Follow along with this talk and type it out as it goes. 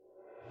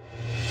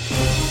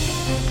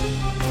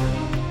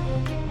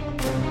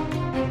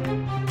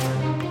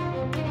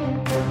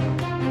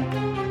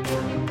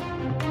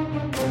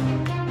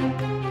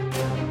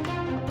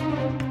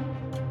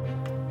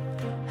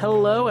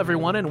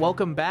everyone, and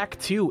welcome back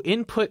to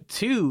Input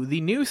 2,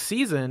 the new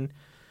season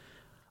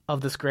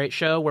of this great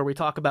show where we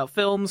talk about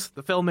films,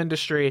 the film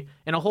industry,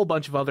 and a whole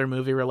bunch of other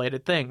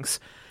movie-related things.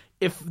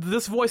 If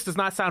this voice does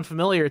not sound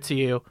familiar to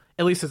you,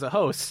 at least as a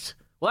host,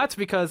 well, that's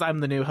because I'm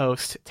the new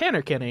host,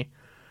 Tanner Kinney,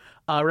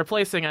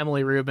 replacing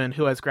Emily Rubin,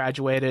 who has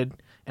graduated,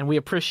 and we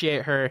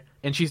appreciate her,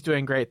 and she's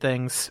doing great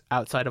things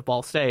outside of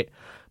Ball State.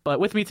 But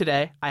with me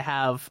today, I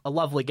have a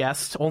lovely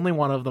guest, only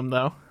one of them,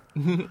 though.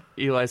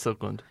 Eli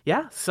Silkland.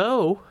 Yeah,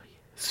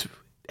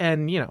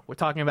 and, we're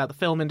talking about the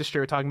film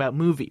industry, we're talking about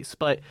movies,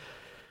 but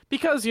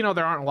because, there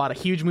aren't a lot of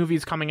huge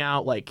movies coming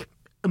out, like,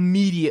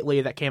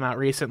 immediately that came out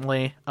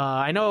recently,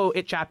 I know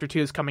It Chapter 2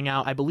 is coming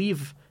out, I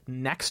believe,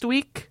 next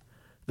week,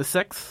 the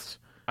 6th.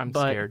 I'm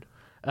scared.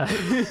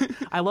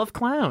 I love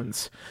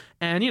clowns,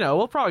 and,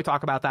 we'll probably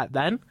talk about that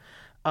then.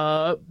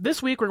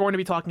 This week, we're going to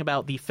be talking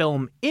about the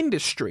film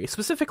industry,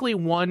 specifically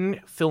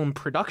one film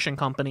production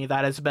company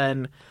that has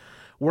been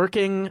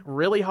working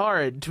really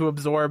hard to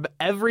absorb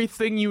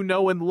everything you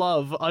know and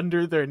love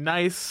under their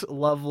nice,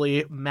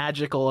 lovely,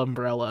 magical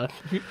umbrella.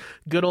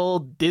 Good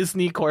old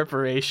Disney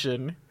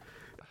Corporation.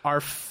 Our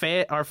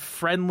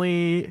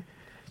friendly,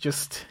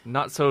 just...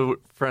 not so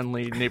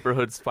friendly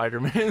neighborhood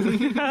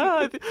Spider-Man.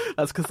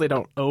 That's because they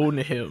don't own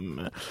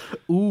him.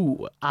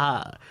 Ooh,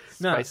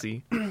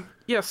 Spicy.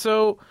 Yeah,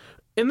 so...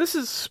 and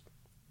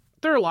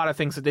there are a lot of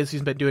things that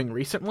Disney's been doing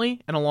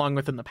recently, and along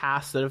with in the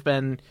past, that have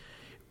been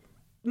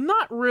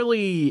not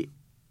really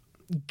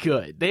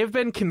good. They've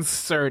been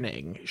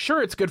concerning.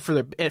 Sure, it's good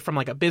from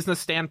like a business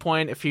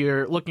standpoint. If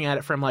you're looking at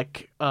it from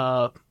like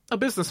a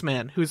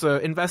businessman who's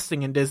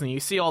investing in Disney, you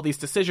see all these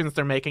decisions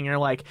they're making, and you're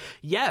like,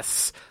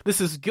 yes, this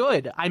is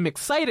good. I'm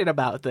excited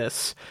about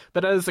this.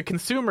 But as a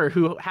consumer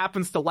who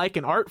happens to like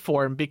an art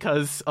form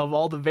because of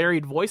all the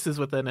varied voices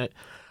within it,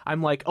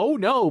 I'm like, oh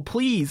no,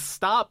 please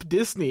stop,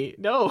 Disney.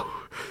 No,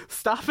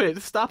 stop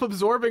it. Stop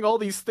absorbing all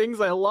these things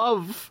I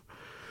love.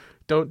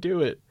 Don't do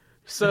it.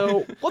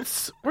 So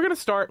we're going to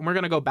start, and we're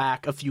going to go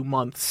back a few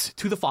months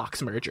to the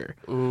Fox merger.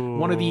 Ooh.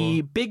 One of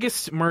the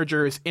biggest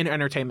mergers in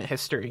entertainment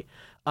history.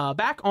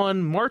 Back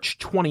on March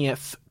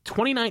 20th,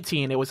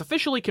 2019, it was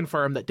officially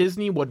confirmed that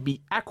Disney would be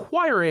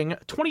acquiring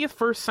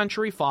 20th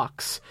Century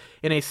Fox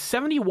in a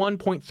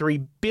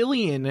 $71.3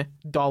 billion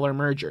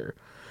merger.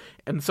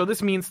 And so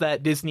this means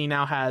that Disney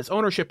now has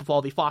ownership of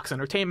all the Fox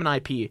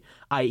Entertainment IP,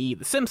 i.e.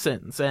 The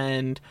Simpsons,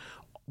 and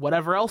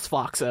whatever else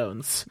Fox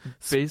owns.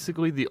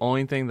 Basically, the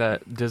only thing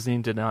that Disney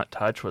did not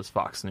touch was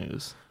Fox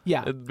News.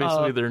 Yeah.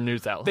 Basically, their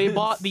news outlets. They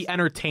bought the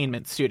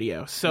entertainment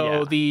studio. So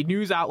Yeah. the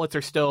news outlets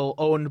are still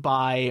owned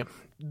by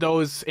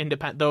those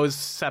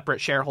separate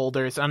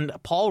shareholders. And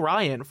Paul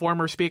Ryan,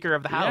 former Speaker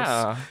of the House,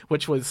 Yeah.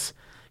 which was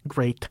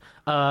great.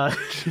 You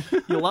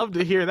love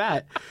to hear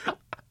that.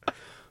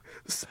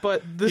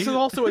 But this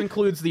also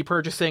includes the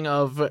purchasing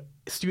of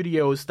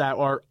studios that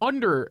are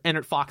under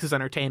Fox's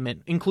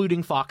entertainment,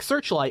 including Fox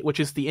Searchlight, which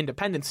is the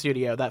independent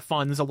studio that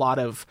funds a lot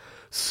of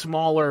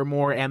smaller,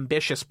 more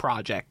ambitious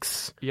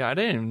projects. Yeah, I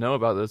didn't even know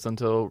about this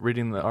until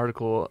reading the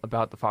article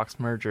about the Fox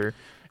merger,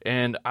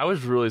 and I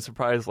was really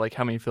surprised, like,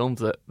 how many films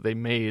that they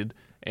made,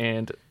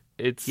 and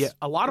it's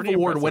a lot of pretty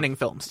award-winning impressive.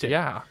 films too.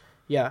 Yeah.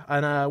 Yeah,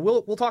 and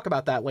we'll talk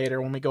about that later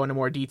when we go into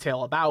more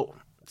detail about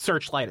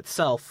Searchlight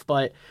itself.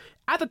 But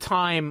at the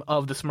time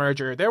of this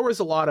merger, there's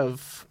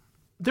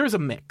a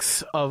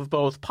mix of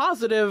both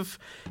positive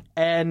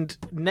and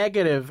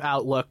negative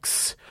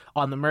outlooks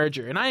on the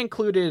merger. And I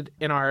included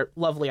in our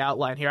lovely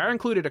outline here, I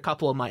included a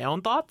couple of my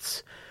own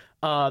thoughts.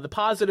 The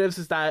positives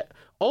is that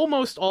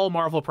almost all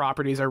Marvel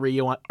properties are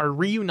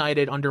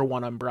reunited under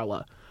one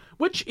umbrella,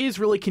 which is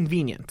really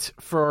convenient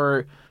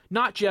for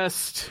not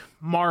just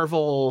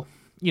Marvel,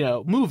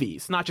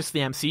 movies, not just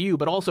the MCU,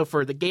 but also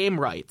for the game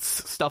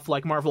rights. Stuff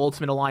like Marvel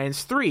Ultimate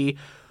Alliance 3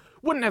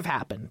 wouldn't have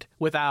happened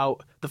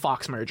without the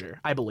Fox merger,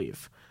 I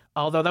believe.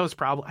 Although that was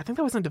I think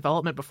that was in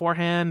development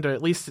beforehand, or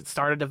at least it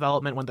started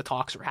development when the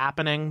talks were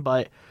happening.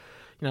 But,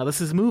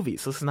 this is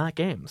movies. This is not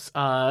games.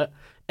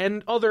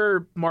 And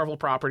other Marvel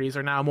properties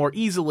are now more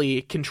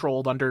easily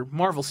controlled under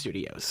Marvel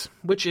Studios,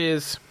 which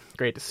is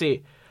great to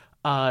see.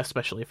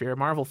 Especially if you're a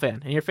Marvel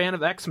fan and you're a fan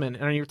of X-Men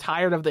and you're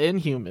tired of the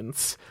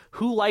Inhumans.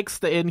 Who likes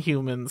the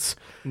Inhumans?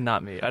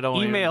 Not me. I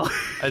don't email.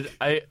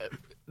 I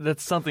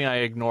that's something I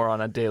ignore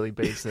on a daily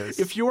basis.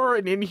 If you're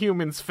an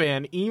Inhumans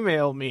fan,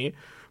 email me,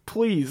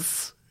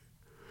 please.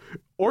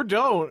 Or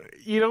don't.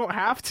 You don't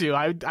have to.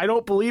 I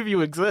don't believe you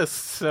exist.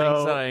 So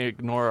Things that I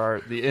ignore are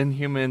the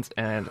Inhumans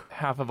and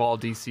half of all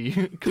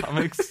DC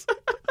comics.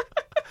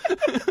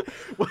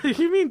 What do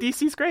you mean?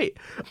 DC's great.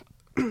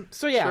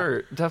 So yeah,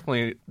 sure,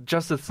 definitely.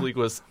 Justice League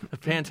was a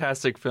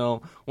fantastic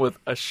film with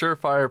a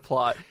surefire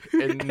plot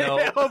and no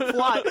a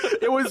plot.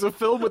 It was a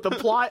film with a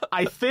plot.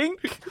 I think,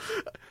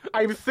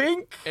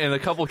 and a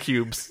couple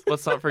cubes.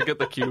 Let's not forget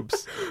the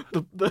cubes.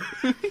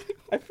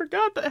 I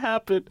forgot that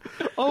happened.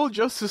 Oh,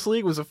 Justice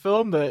League was a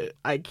film that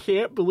I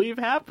can't believe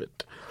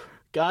happened.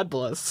 God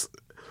bless.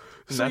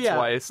 And So, that's yeah.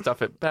 why I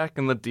stuff it back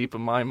in the deep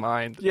of my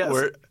mind, Yes.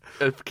 where it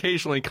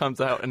occasionally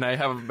comes out and I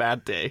have a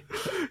bad day.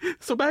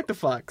 So back to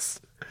Fox.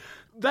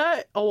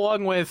 that,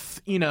 along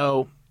with,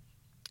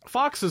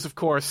 Fox is, of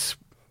course,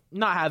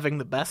 not having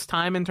the best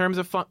time in terms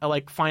of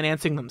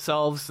financing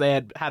themselves.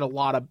 They had a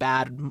lot of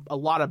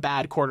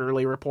bad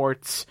quarterly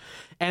reports,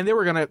 and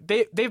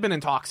they've been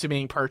in talks to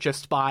being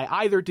purchased by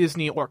either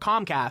Disney or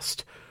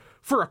Comcast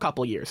for a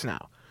couple years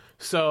now.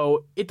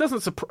 So it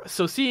doesn't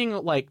so seeing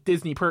like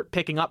Disney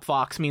picking up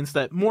Fox means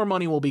that more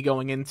money will be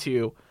going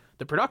into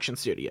the production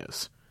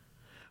studios,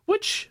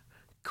 which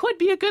could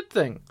be a good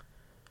thing.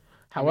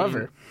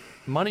 However,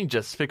 money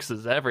just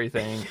fixes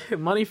everything.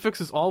 Money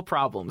fixes all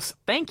problems.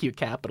 Thank you,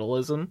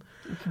 capitalism.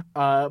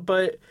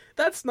 But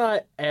that's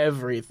not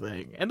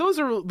everything. And those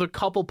are the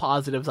couple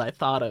positives I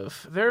thought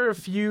of. There are a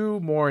few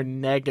more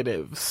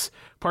negatives,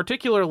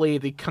 particularly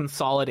the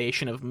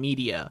consolidation of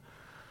media.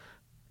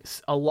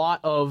 A lot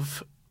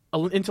of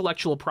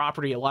intellectual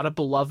property, a lot of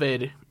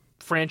beloved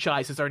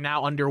franchises are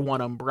now under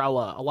one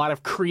umbrella. A lot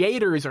of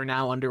creators are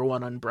now under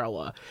one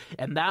umbrella.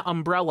 And that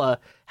umbrella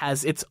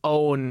has its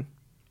own...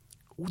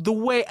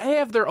 they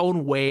have their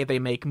own way they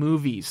make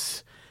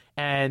movies,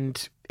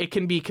 and it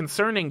can be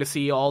concerning to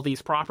see all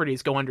these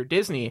properties go under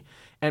Disney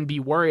and be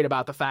worried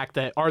about the fact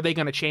that, are they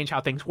going to change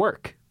how things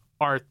work?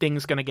 Are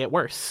things going to get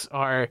worse?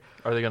 Are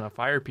they going to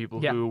fire people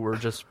who were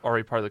just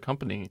already part of the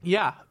company?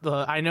 Yeah,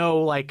 I know,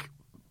 like,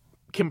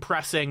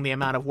 compressing the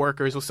amount of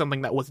workers was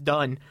something that was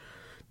done,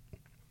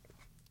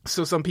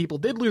 so some people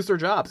did lose their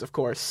jobs, of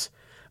course.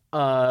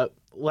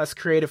 Less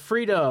creative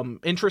freedom,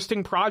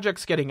 interesting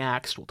projects getting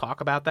axed. We'll talk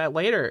about that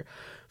later.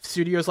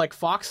 Studios like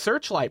Fox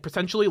Searchlight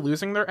potentially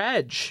losing their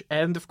edge.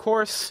 And, of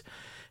course,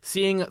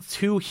 seeing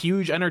two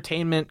huge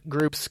entertainment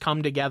groups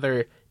come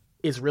together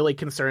is really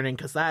concerning,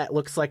 because that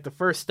looks like the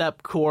first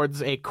step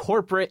towards a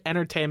corporate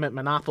entertainment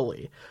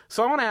monopoly.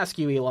 So I want to ask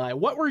you, Eli,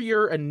 what were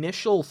your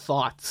initial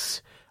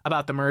thoughts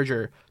about the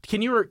merger?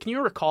 Can you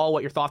recall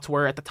what your thoughts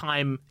were at the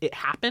time it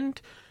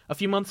happened a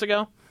few months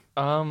ago?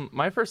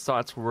 My first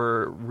thoughts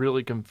were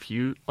really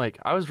confused. Like,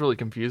 I was really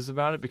confused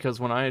about it, because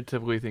when I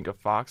typically think of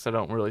Fox, I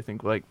don't really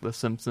think like The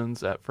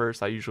Simpsons at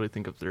first. I usually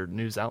think of their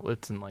news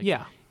outlets and like,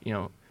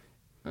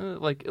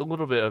 like a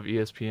little bit of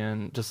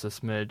ESPN, just a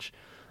smidge.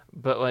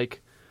 But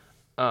like,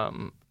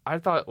 I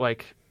thought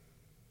like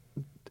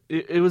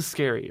it was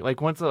scary.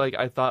 Like once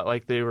I thought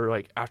like they were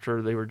like,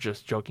 after they were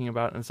just joking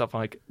about it and stuff,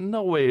 I'm like,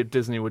 no way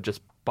Disney would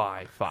just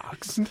buy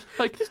Fox.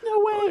 Like, there's no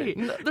way.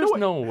 There's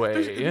no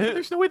way.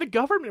 There's no way the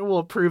government will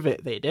approve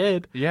it. They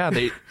did. Yeah,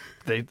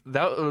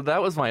 that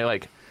was my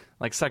like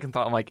second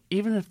thought. I'm like,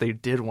 even if they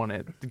did want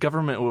it, the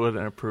government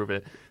wouldn't approve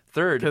it.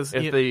 Third, because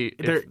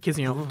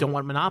don't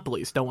want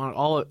monopolies, don't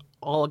want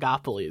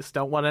oligopolies,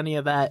 don't want any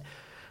of that.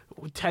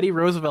 Teddy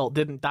Roosevelt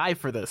didn't die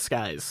for this,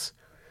 guys.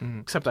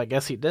 Except I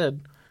guess he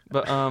did.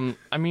 But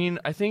I mean,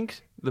 I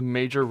think the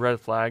major red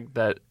flag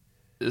that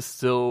is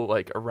still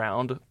like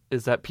around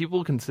is that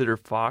people consider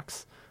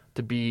Fox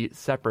to be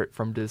separate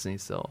from Disney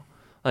still.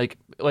 Like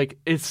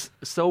it's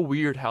so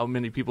weird how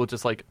many people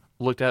just like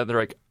looked at it and they're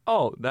like,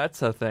 oh,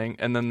 that's a thing,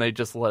 and then they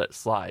just let it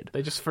slide.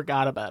 They just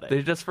forgot about it.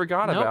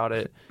 About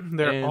it.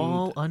 They're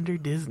all under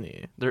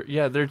Disney.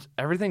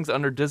 Everything's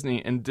under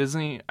Disney, and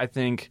Disney, I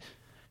think,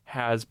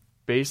 has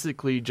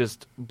basically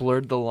just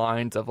blurred the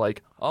lines of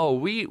like, oh,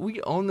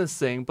 we own this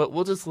thing, but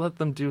we'll just let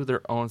them do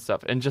their own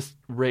stuff and just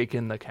rake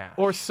in the cash.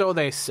 Or so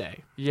they say.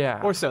 Yeah.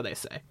 Or so they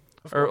say.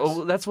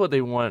 Or that's what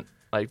they want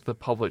like the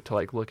public to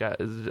like look at.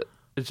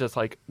 It's just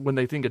like when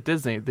they think of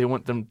Disney, they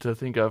want them to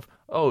think of,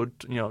 oh,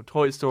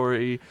 Toy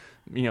Story,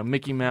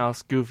 Mickey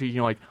Mouse,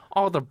 Goofy, like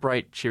all the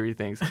bright, cheery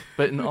things.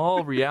 But in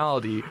all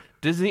reality,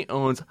 Disney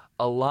owns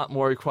a lot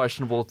more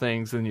questionable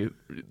things than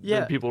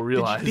people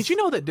realize. Did you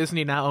know that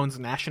Disney now owns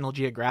National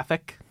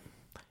Geographic?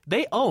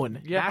 They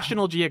own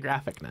National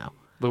Geographic now.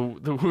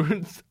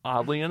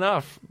 Oddly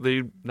enough,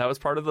 that was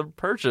part of the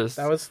purchase.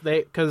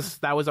 Because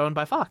that was owned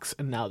by Fox,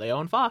 and now they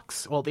own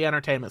Fox. Well, the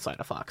entertainment side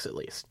of Fox, at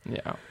least.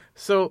 Yeah.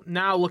 So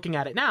now, looking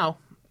at it now,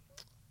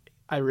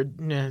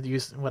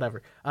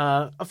 whatever.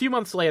 A few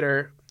months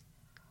later,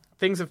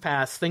 things have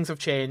passed, things have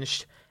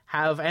changed.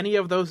 Have any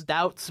of those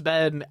doubts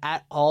been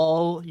at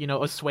all,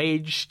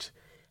 assuaged?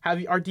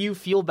 Do you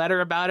feel better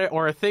about it,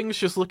 or are things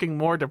just looking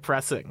more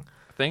depressing?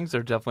 Things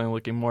are definitely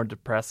looking more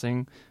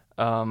depressing.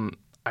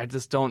 I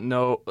just don't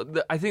know.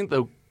 I think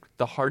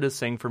the hardest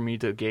thing for me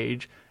to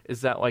gauge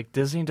is that like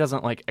Disney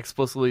doesn't like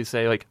explicitly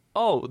say like,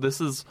 oh,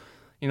 this is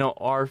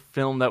our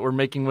film that we're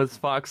making with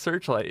Fox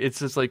Searchlight. It's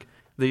just like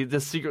they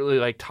just secretly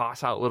like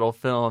toss out little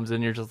films,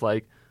 and you're just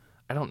like,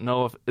 I don't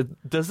know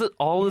does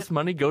all this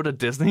money go to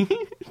Disney?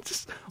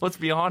 Just let's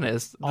be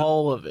honest.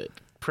 All of it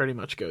pretty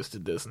much goes to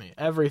Disney.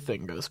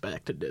 Everything goes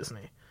back to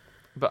Disney.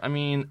 But I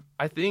mean,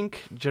 I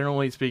think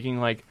generally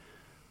speaking, like,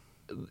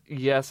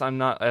 yes, I'm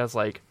not as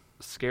like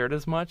scared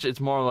as much. It's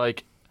more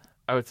like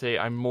I would say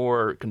I'm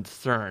more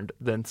concerned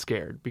than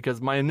scared, because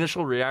my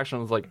initial reaction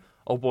was like,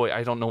 oh boy,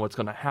 I don't know what's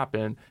going to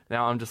happen.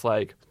 Now I'm just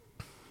like,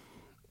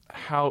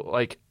 how,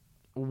 like,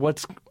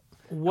 what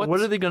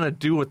are they going to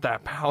do with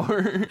that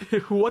power?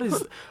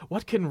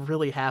 What can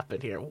really happen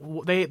here?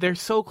 They're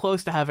so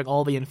close to having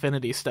all the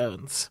Infinity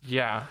Stones.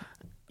 Yeah.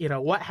 You know,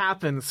 what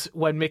happens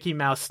when Mickey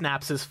Mouse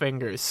snaps his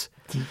fingers?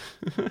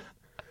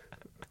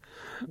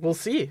 We'll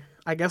see.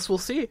 I guess we'll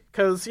see.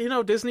 Because, you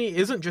know, Disney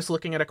isn't just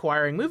looking at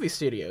acquiring movie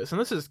studios. And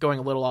this is going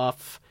a little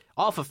off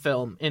of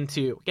film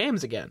into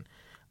games again.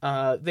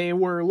 They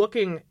were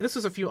looking, this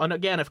was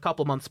a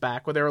couple months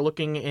back, where they were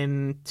looking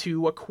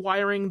into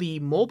acquiring the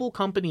mobile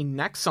company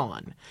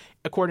Nexon,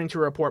 according to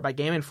a report by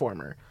Game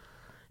Informer.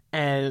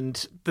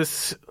 And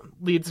this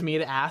leads me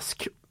to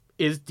ask,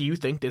 do you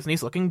think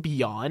Disney's looking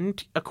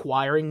beyond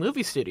acquiring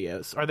movie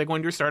studios? Are they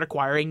going to start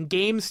acquiring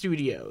game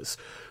studios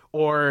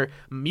or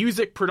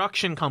music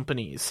production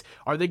companies?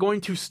 Are they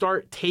going to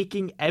start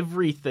taking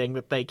everything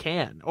that they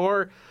can?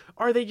 Or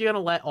are they going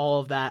to let all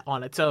of that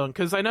on its own?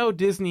 Because I know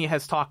Disney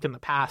has talked in the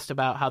past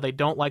about how they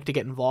don't like to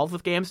get involved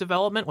with games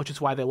development, which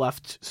is why they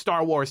left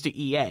Star Wars to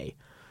EA,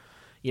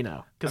 you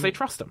know, because they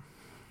trust them.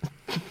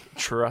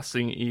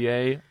 Trusting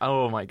EA?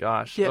 Oh my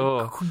gosh. Yeah,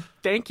 oh.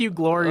 Thank you,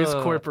 glorious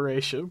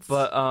corporations.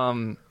 But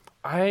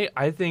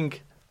I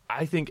think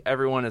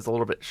everyone is a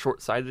little bit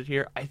short-sighted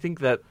here. I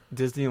think that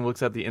Disney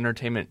looks at the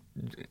entertainment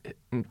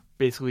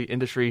basically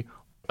industry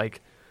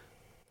like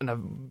in a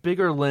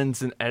bigger lens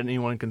than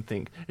anyone can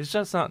think. It's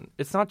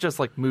not just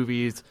like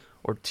movies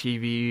or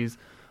TVs,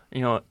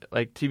 you know,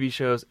 like TV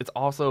shows. It's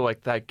also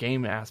like that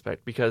game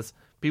aspect, because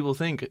people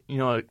think, you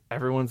know,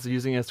 everyone's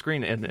using a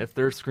screen, and if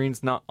their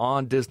screen's not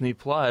on Disney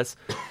Plus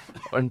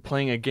and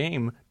playing a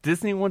game,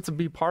 Disney wants to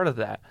be part of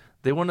that.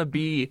 They want to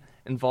be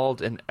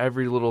involved in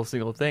every little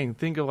single thing.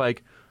 Think of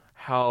like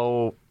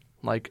how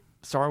like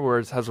Star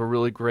Wars has a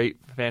really great,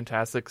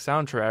 fantastic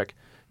soundtrack.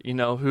 You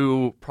know,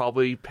 who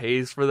probably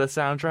pays for the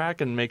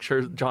soundtrack and make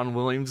sure John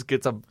Williams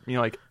gets a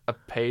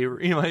pay,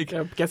 you know,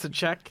 like gets a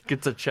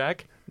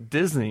check.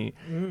 Disney.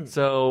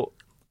 So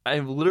I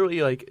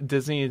literally like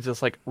Disney is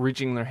just like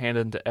reaching their hand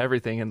into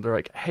everything, and they're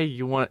like, hey,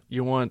 you want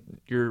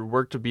your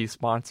work to be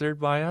sponsored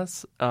by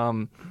us?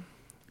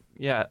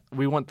 Yeah,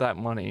 we want that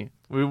money.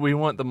 We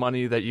want the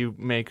money that you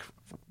make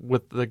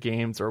with the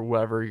games or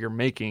whatever you're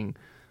making,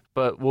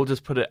 but we'll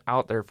just put it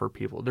out there for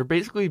people. They're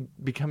basically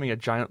becoming a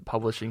giant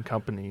publishing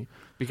company,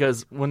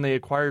 because when they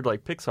acquired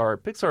like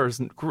Pixar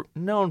is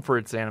known for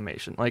its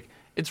animation. Like,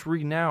 it's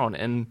renowned,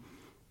 and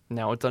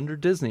now it's under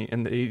Disney,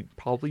 and they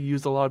probably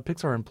use a lot of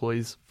Pixar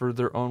employees for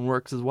their own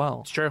works as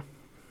well. It's true.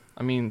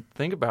 I mean,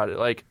 think about it.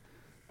 Like,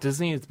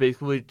 Disney is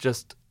basically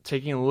just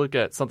taking a look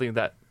at something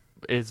that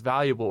is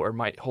valuable or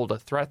might hold a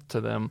threat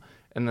to them,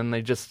 and then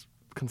they just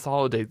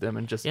consolidate them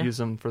and just use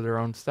them for their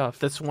own stuff.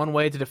 That's one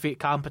way to defeat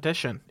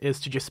competition, is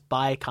to just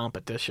buy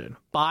competition.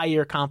 Buy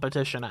your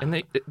competition out.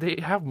 And they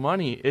have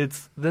money.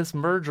 This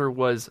merger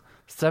was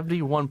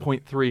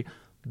 $71.3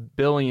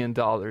 billion,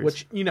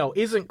 which, you know,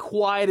 isn't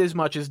quite as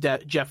much as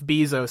Jeff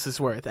Bezos is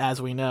worth,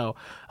 as we know.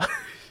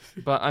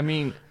 But I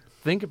mean,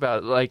 think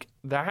about it. Like,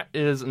 that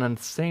is an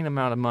insane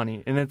amount of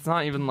money, and it's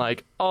not even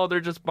like, oh,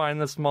 they're just buying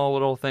this small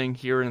little thing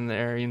here and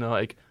there, you know,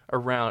 like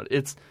around.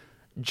 It's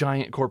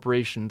giant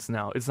corporations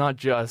now. It's not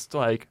just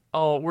like,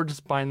 oh, we're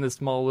just buying this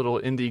small little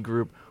indie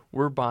group.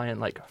 We're buying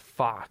like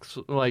Fox,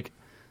 like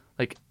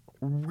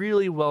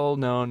really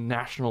well-known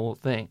national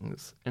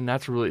things, and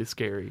that's really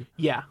scary.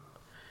 Yeah,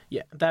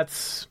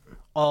 that's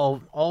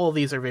all of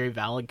these are very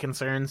valid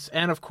concerns.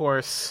 And of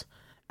course,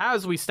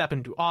 as we step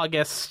into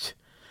August,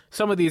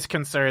 some of these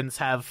concerns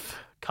have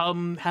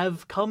come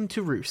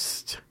to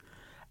roost.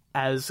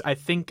 As I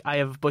think I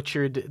have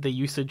butchered the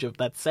usage of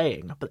that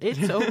saying, but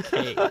it's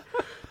okay.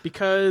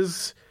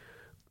 Because,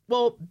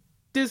 well,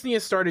 Disney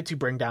has started to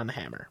bring down the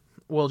hammer.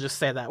 We'll just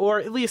say that, or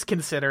at least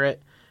consider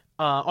it.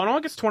 On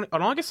August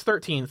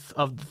 13th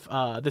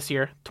of this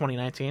year,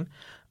 2019,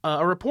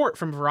 a report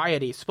from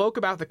Variety spoke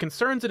about the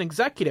concerns an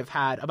executive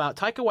had about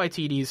Taika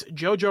Waititi's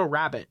Jojo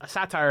Rabbit, a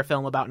satire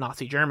film about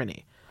Nazi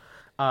Germany.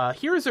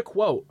 Here is a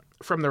quote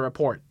from the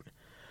report.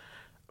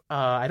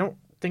 I don't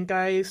think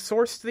I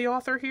sourced the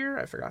author here.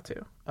 I forgot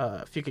to.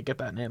 If you could get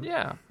that name.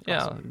 Yeah.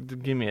 Awesome.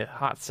 Give me a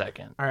hot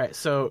second. All right,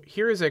 so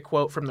here is a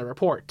quote from the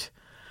report.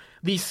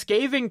 The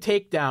scathing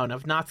takedown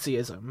of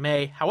Nazism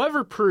may,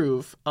 however,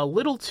 prove a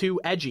little too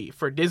edgy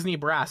for Disney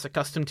brass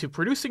accustomed to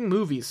producing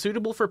movies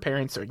suitable for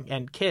parents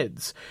and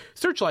kids.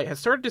 Searchlight has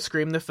started to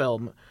screen the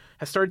film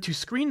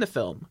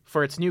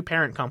for its new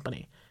parent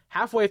company.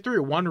 Halfway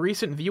through one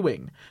recent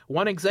viewing,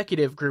 one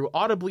executive grew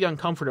audibly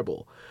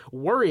uncomfortable,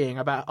 worrying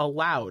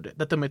aloud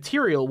that the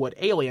material would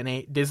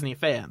alienate Disney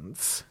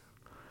fans.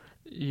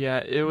 Yeah,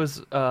 it was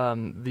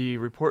the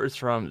report is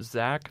from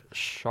Zach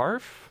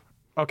Sharf.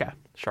 Okay.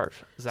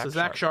 Sharf.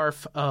 Zach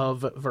Sharf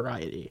of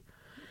Variety.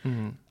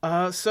 Mm-hmm.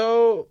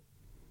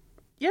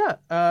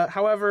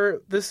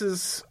 However,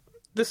 this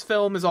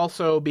film is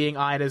also being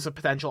eyed as a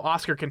potential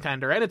Oscar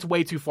contender, and it's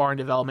way too far in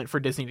development for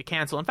Disney to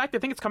cancel. In fact, I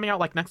think it's coming out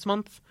like next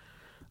month.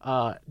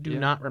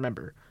 Not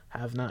remember.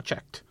 Have not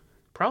checked.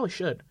 Probably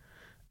should.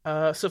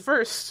 So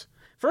first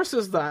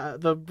is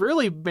the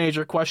really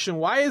major question.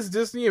 Why is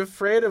Disney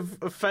afraid of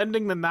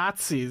offending the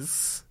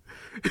Nazis?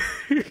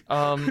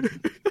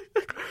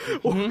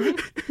 Mm-hmm.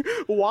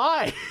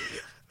 Why?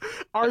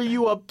 Are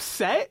you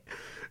upset?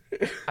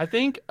 I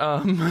think,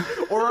 Or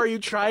are you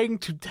trying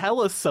to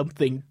tell us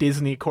something,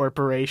 Disney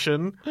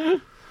Corporation?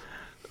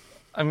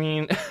 I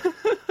mean,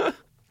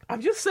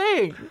 I'm just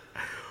saying.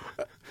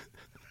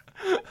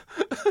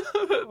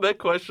 That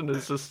question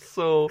is just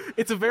so...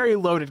 It's a very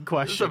loaded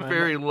question. It's a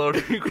very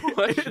loaded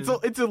question.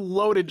 It's a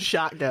loaded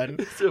shotgun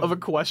of a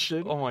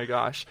question. Oh my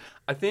gosh.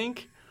 I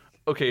think,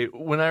 okay,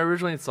 when I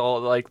originally saw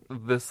like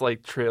this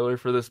like trailer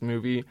for this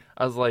movie,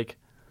 I was like,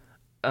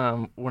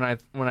 when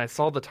I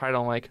saw the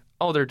title, I'm like,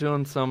 oh, they're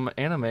doing some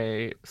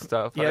anime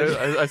stuff.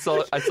 Yeah. I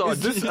saw.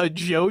 Is this a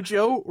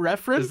JoJo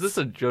reference? Is this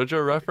a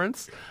JoJo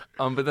reference?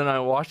 But then I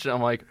watched it.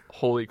 I'm like,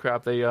 holy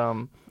crap! They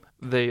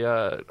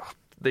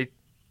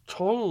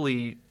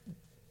totally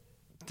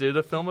did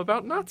a film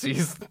about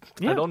Nazis.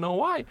 Yeah. I don't know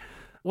why.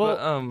 Well,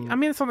 but, I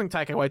mean, it's something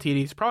Taika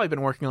Waititi's probably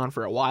been working on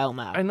for a while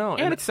now. I know,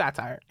 and it's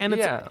satire, and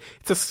yeah.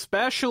 it's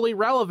especially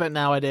relevant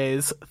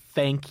nowadays.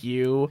 Thank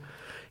you.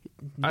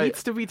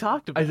 Needs to be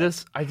talked about.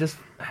 I just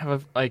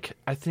have I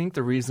think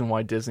the reason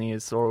why Disney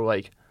is so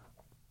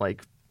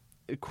like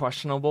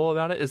questionable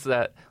about it is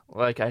that,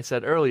 like I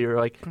said earlier,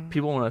 like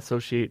people want to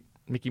associate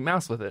Mickey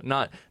Mouse with it,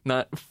 not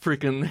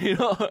freaking, you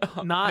know,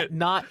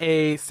 not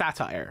a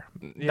satire,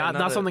 Yeah,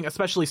 not something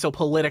especially so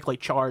politically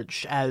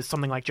charged as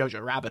something like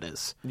Jojo Rabbit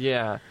is.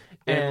 Yeah,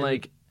 and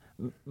like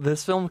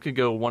this film could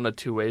go one of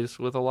two ways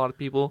with a lot of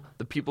people.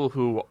 The people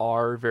who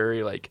are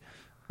very like,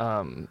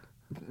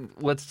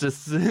 let's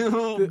just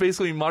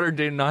basically modern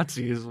day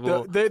Nazis.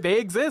 Will, they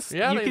exist.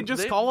 Yeah, you can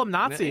just call them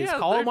Nazis. Yeah,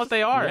 call them what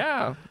they are.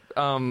 Yeah.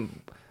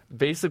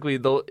 Basically,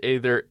 they'll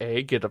either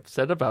A, get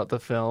upset about the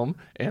film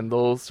and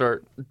they'll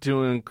start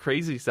doing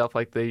crazy stuff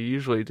like they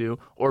usually do,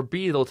 or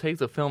B, they'll take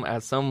the film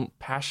as some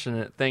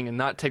passionate thing and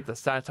not take the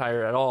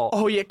satire at all.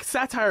 Oh, yeah,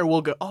 satire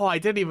will go... Oh, I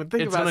didn't even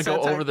think about satire. It's going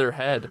to go over their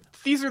head.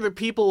 These are the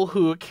people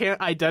who can't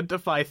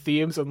identify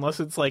themes unless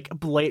it's, like,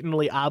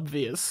 blatantly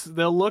obvious.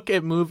 They'll look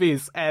at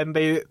movies and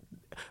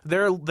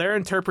their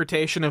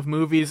interpretation of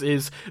movies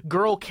is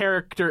girl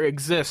character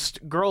exist,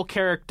 girl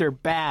character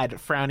bad,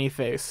 frowny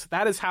face.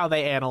 That is how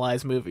they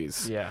analyze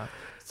movies. Yeah.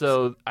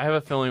 So I have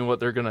a feeling what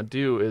they're going to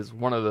do is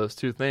one of those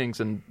two things,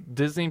 and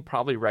Disney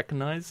probably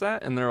recognized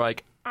that, and they're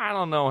like, I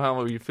don't know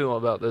how you feel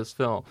about this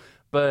film.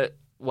 But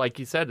like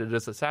you said, it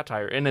is a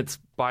satire, and it's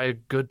by a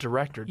good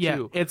director, too.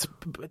 Yeah, it's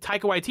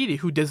Taika Waititi,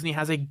 who Disney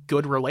has a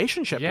good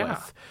relationship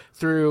with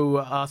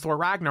through Thor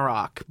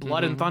Ragnarok,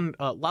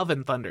 Love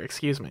and Thunder,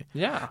 excuse me.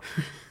 Yeah.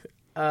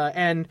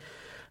 And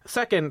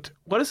second,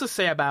 what does this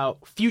say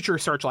about future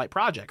Searchlight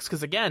projects?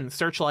 Because again,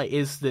 Searchlight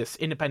is this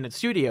independent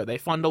studio. They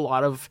fund a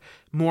lot of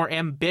more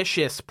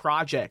ambitious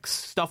projects,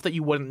 stuff that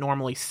you wouldn't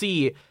normally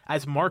see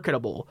as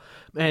marketable.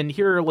 And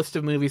here are a list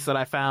of movies that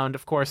I found.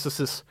 Of course, this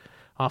is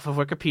off of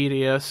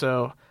Wikipedia,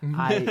 so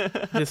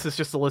this is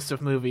just a list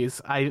of movies.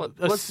 I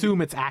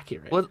assume it's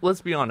accurate.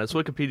 Let's be honest.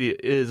 Wikipedia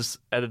is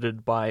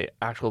edited by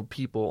actual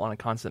people on a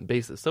constant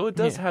basis, so it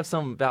does have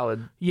some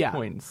valid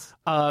points.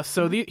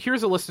 So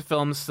here's a list of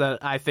films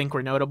that I think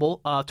were notable.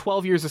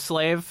 12 Years a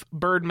Slave,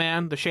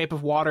 Birdman, The Shape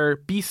of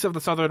Water, Beasts of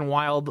the Southern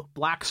Wild,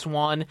 Black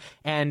Swan,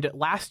 and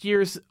last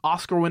year's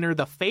Oscar winner,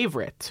 The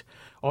Favorite.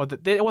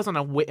 It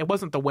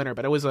wasn't the winner,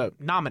 but it was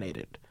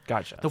nominated.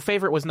 Gotcha. The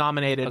Favorite was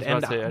nominated,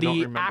 and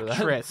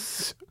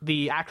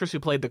the actress who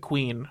played the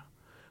Queen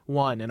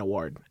won an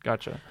award.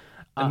 Gotcha.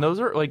 And those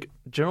are, like,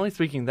 generally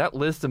speaking, that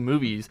list of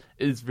movies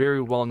is very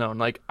well known.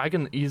 Like, I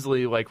can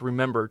easily, like,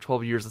 remember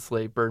 12 Years a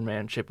Slave,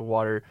 Birdman, Shape of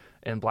Water,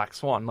 and Black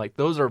Swan. Like,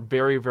 those are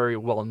very, very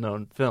well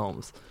known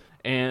films.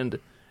 And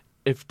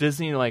if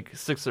Disney, like,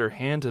 sticks their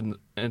hand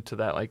into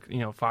that, like, you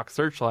know, Fox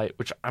Searchlight,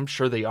 which I'm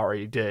sure they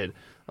already did,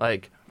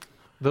 like,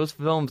 those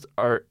films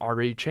are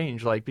already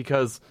changed, like,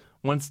 because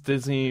once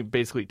Disney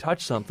basically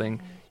touched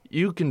something,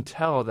 you can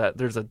tell that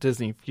there's a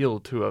Disney feel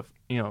to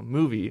a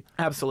movie.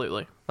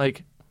 Absolutely.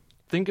 Like,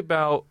 think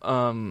about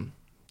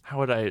how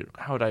would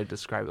I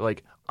describe it?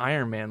 Like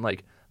Iron Man.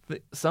 Like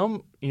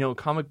some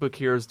comic book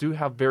heroes do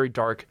have very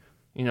dark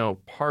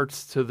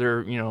parts to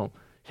their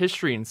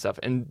history and stuff,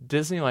 and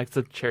Disney likes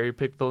to cherry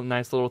pick the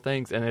nice little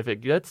things. And if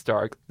it gets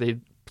dark, they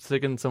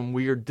stick in some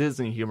weird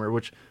Disney humor,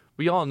 which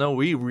we all know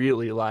we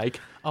really like.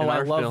 Oh,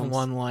 I love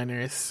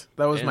one-liners.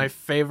 That was my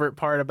favorite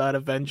part about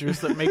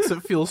Avengers that makes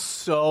it feel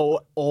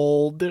so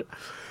old.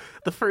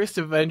 The first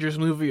Avengers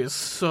movie is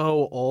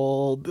so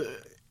old.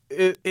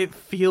 It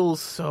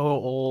feels so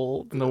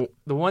old. And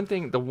the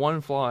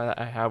one flaw that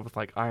I have with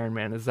like Iron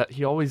Man is that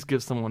he always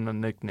gives someone a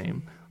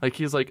nickname. Like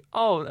he's like,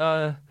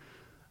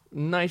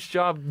 nice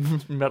job,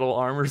 Metal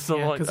Arm or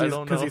something like that. I don't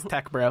know. Because he's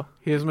Tech Bro.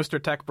 He is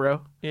Mr. Tech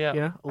Bro.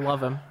 Yeah.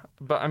 Love him.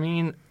 But I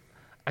mean,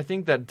 I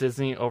think that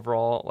Disney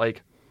overall,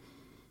 like,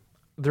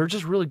 they're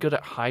just really good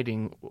at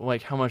hiding,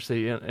 like, how much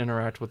they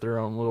interact with their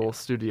own little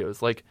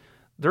studios. Like,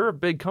 they're a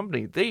big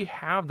company. They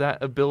have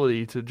that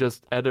ability to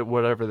just edit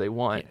whatever they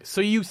want. Yeah.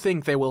 So you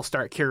think they will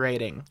start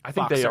curating? I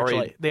think they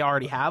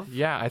already have?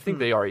 Yeah, I think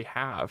they alrey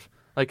have.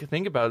 Like,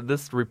 think about it.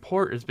 This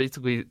report is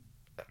basically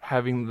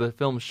having the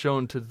film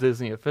shown to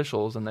Disney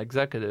officials and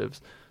executives.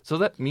 So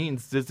that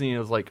means Disney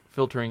is, like,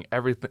 filtering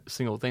every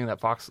single thing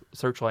that Fox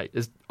Searchlight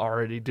is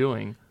already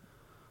doing.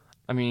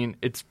 I mean,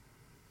 it's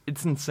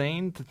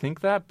insane to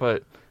think that,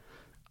 but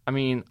I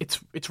mean,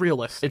 it's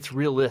realistic. It's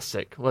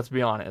realistic. Let's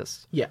be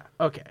honest. Yeah.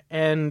 Okay.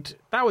 And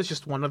that was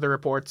just one of the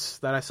reports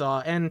that I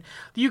saw. And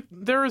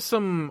there are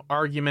some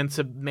arguments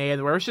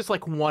made where it's just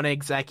like one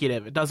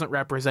executive. It doesn't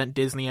represent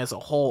Disney as a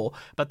whole,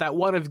 but that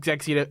one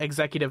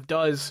executive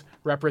does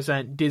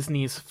represent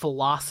Disney's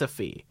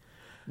philosophy.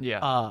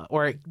 Yeah.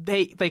 Or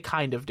they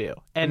kind of do.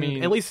 And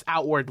at least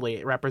outwardly,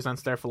 it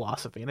represents their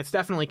philosophy. And it's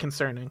definitely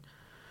concerning.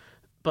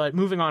 But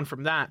moving on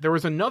from that, there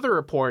was another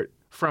report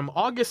from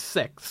August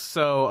 6th,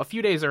 so a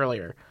few days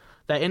earlier,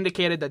 that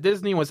indicated that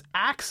Disney was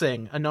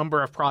axing a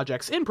number of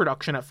projects in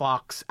production at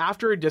Fox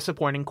after a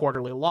disappointing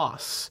quarterly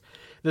loss.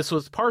 This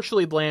was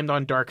partially blamed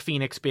on Dark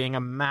Phoenix being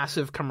a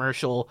massive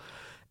commercial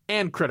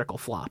and critical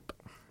flop.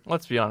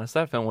 Let's be honest,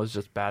 that film was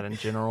just bad in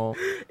general.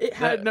 It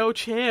had no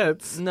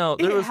chance. No,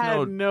 there was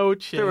no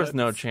chance. There was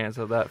no chance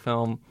of that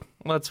film.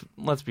 Let's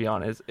be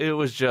honest. It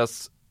was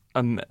just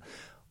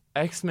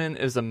X-Men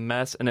is a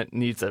mess, and it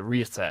needs a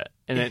reset,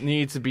 and it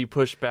needs to be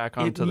pushed back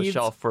onto the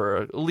shelf for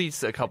at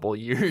least a couple of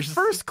years.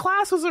 First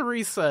Class was a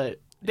reset.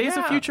 Days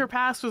of Future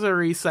Past was a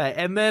reset,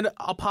 and then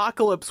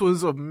Apocalypse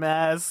was a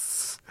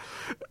mess.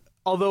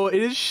 Although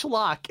it is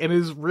schlock and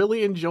is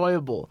really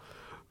enjoyable,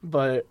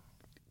 but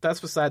that's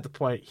beside the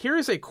point. Here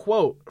is a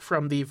quote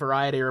from the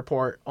Variety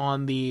report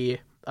on the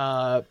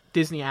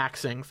Disney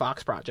axing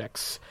Fox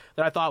projects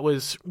that I thought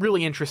was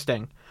really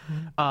interesting.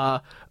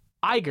 Bob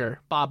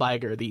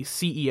Iger, the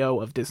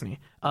CEO of Disney,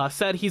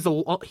 said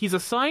he's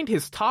assigned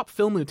his top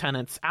film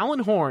lieutenants, Alan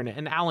Horn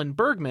and Alan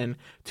Bergman,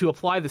 to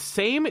apply the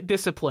same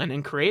discipline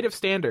and creative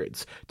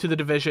standards to the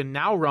division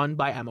now run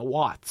by Emma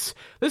Watts.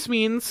 This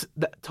means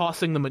that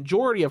tossing the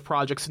majority of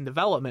projects in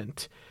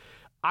development.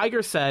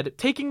 Iger said,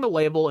 taking the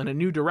label in a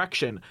new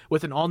direction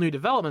with an all-new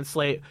development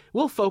slate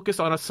will focus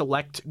on a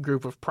select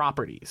group of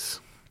properties,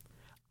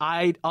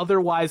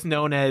 otherwise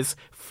known as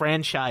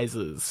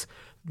franchises.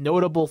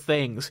 Notable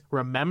things.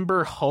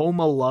 Remember Home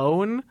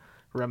Alone?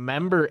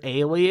 Remember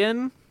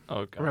Alien?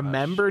 Oh, gosh.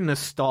 Remember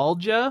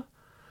Nostalgia?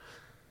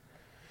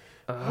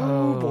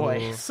 Oh,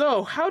 boy.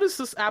 So, how does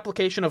this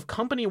application of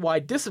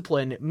company-wide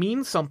discipline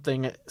mean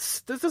something?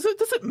 Does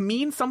it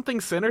mean something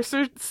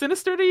sinister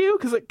to you?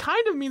 Because it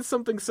kind of means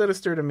something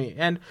sinister to me.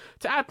 And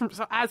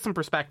to add some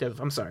perspective,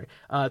 I'm sorry.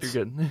 You're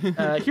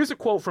good. Here's a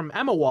quote from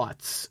Emma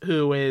Watts,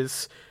 who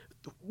is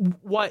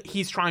what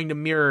he's trying to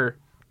mirror.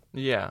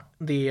 Yeah.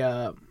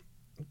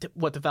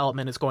 What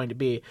development is going to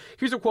be.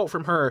 Here's a quote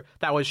from her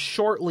that was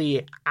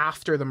shortly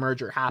after the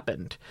merger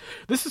happened.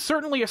 "This is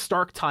certainly a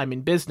stark time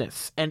in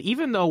business, and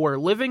even though we're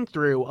living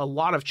through a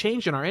lot of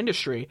change in our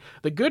industry,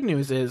 the good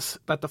news is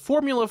that the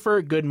formula for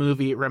a good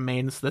movie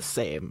remains the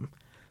same."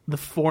 The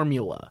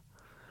formula.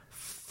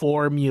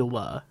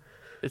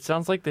 It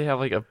sounds like they have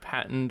like a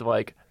patent,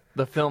 like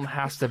the film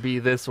has to be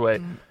this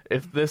way.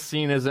 If this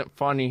scene isn't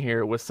funny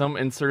here with some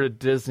inserted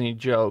Disney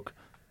joke,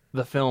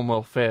 the film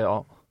will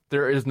fail.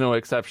 There is no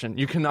exception.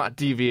 You cannot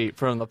deviate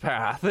from the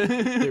path.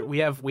 We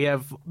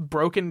have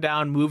broken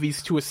down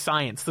movies to a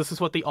science. This is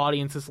what the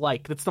audience is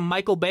like. It's the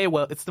Michael Bay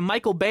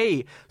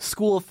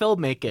school of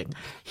filmmaking.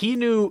 He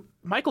knew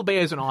Michael Bay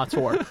is an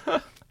auteur.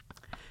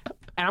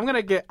 And I'm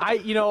gonna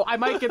I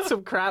might get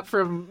some crap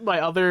from my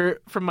other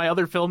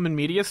film and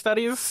media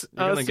studies.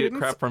 You're gonna students. get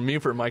crap from me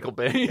for Michael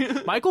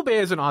Bay. Michael Bay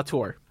is an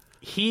auteur.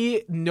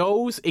 He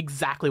knows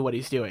exactly what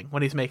he's doing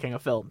when he's making a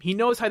film. He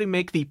knows how to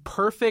make the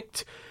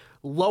perfect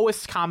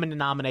lowest common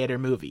denominator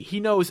movie. He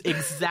knows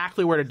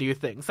exactly where to do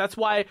things. That's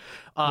why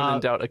when in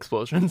doubt,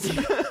 explosions.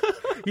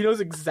 He knows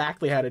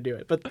exactly how to do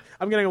it. But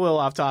I'm getting a little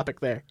off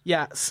topic there.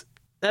 Yes,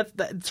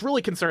 it's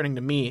really concerning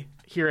to me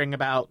hearing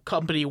about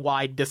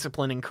company-wide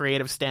discipline and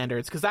creative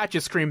standards, because that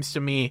just screams to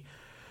me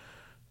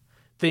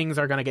things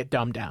are going to get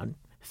dumbed down.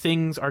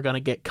 Things are going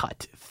to get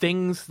cut.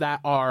 Things that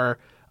are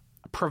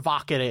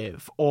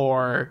provocative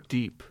or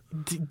deep.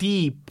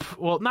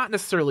 Well, not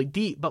necessarily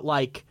deep, but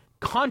like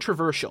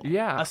controversial.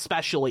 Yeah.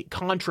 Especially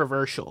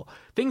controversial.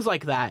 Things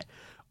like that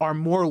are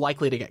more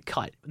likely to get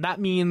cut. That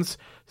means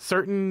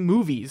certain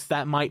movies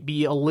that might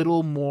be a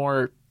little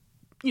more,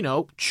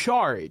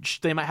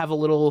 charged. They might have a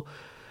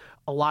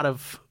lot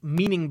of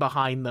meaning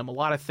behind them, a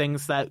lot of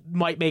things that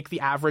might make the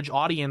average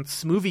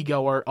audience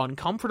moviegoer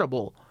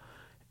uncomfortable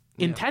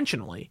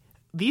intentionally.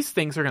 These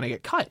things are going to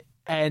get cut.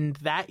 And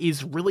that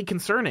is really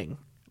concerning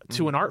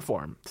to an art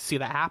form to see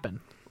that happen.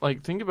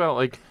 Like, think about,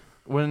 like,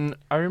 when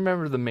I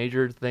remember the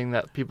major thing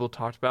that people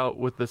talked about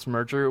with this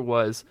merger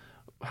was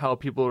how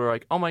people were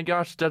like, oh my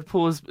gosh,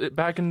 Deadpool is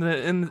back in the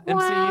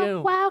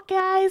MCU. Wow,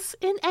 guys,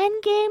 in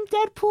Endgame,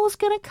 Deadpool's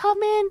going to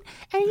come in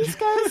and he's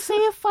going to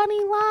say a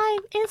funny line.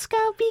 It's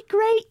going to be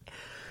great.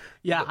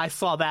 Yeah, I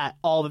saw that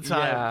all the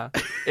time.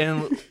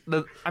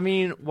 Yeah,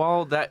 and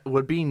while that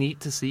would be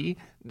neat to see,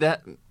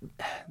 that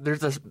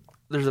there's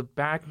a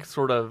back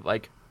sort of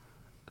like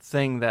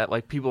thing that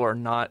like people are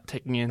not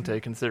taking into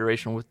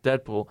consideration with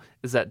Deadpool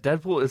is that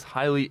Deadpool is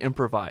highly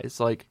improvised.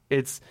 Like,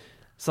 it's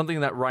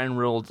something that Ryan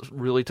Reynolds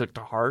really took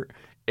to heart,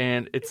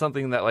 and it's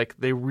something that like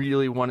they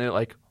really wanted,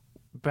 like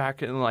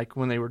back in like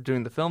when they were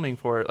doing the filming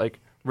for it, like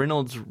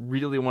Reynolds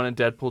really wanted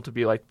Deadpool to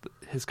be like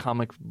his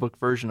comic book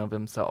version of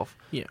himself.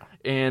 Yeah.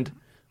 And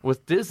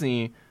with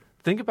Disney,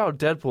 think about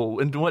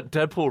Deadpool and what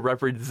Deadpool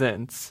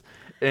represents.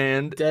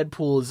 And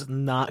Deadpool is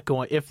not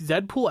going... If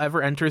Deadpool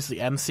ever enters the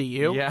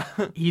MCU, yeah,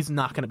 he's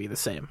not going to be the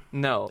same.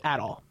 No.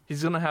 At all.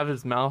 He's going to have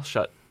his mouth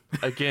shut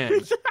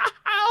again.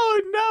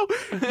 Oh,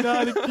 no.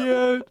 Not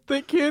again.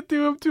 They can't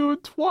do him to him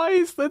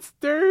twice. That's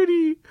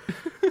dirty.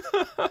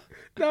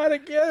 Not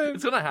again.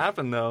 It's going to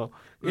happen, though.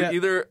 Yeah.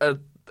 Either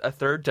a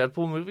third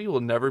Deadpool movie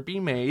will never be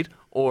made,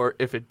 or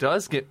if it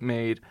does get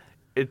made,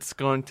 it's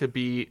going to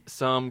be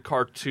some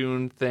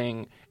cartoon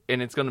thing,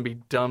 and it's going to be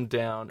dumbed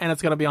down. And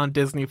it's going to be on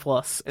Disney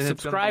Plus. And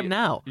subscribe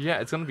now. Yeah,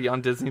 it's going to be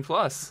on Disney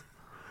Plus.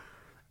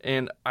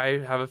 And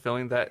I have a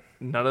feeling that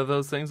none of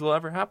those things will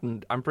ever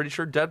happen. I'm pretty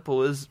sure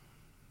Deadpool is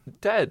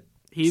dead.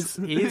 He's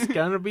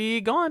going to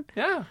be gone.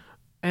 Yeah.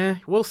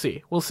 We'll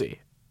see. We'll see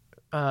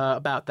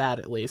about that,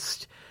 at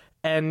least.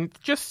 And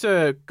just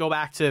to go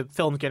back to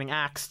films getting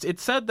axed, it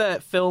said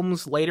that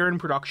films later in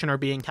production are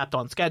being kept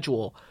on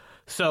schedule.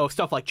 So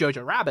stuff like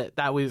Jojo Rabbit,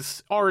 that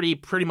was already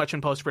pretty much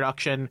in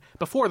post-production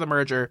before the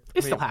merger,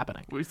 is still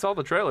happening. We saw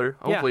the trailer.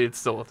 Hopefully it's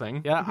still a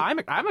thing. Yeah,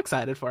 I'm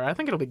excited for it. I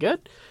think it'll be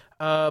good.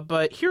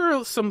 But here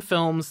are some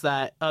films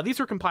that... these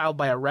were compiled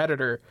by a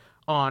Redditor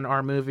on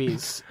our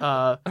movies.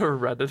 A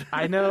Redditor.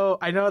 I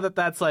know that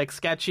that's like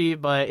sketchy,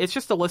 but it's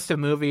just a list of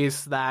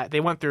movies that they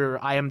went through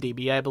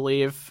IMDb, I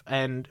believe,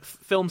 and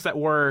films that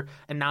were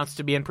announced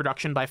to be in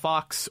production by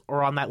Fox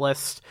or on that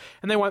list.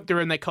 And they went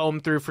through and they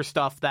combed through for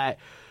stuff that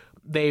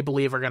they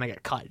believe are going to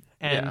get cut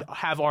and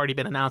have already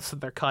been announced that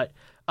they're cut.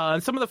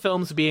 And some of the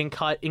films being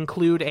cut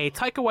include a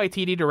Taika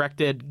Waititi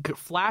directed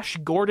Flash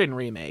Gordon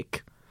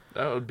remake.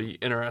 That would be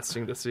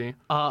interesting to see.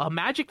 A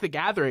Magic the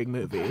Gathering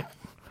movie.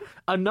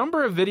 A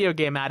number of video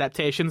game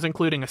adaptations,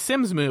 including a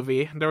Sims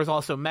movie. There was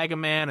also Mega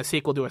Man, a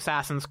sequel to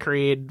Assassin's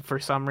Creed for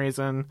some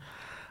reason.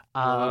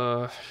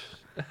 I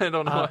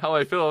don't know how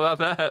I feel about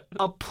that.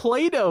 A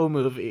Play-Doh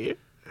movie.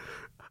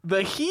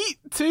 The Heat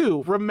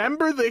 2.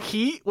 Remember The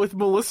Heat with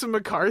Melissa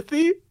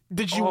McCarthy?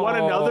 Did you want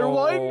another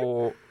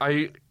one?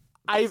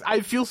 I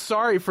feel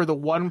sorry for the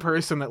one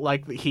person that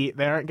liked The Heat.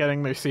 They aren't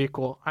getting their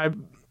sequel.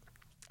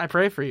 I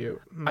pray for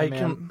you.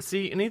 Can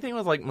see anything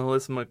with like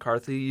Melissa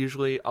McCarthy.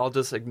 Usually, I'll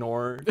just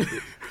ignore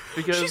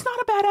because she's not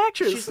a bad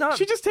actress. She's not.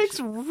 She just takes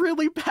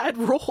really bad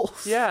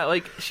roles. Yeah,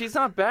 like she's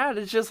not bad.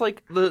 It's just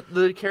like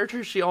the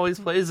character she always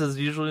plays is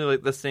usually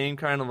like the same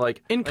kind of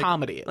like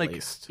comedy at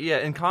least. Yeah,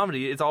 in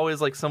comedy, it's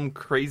always like some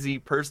crazy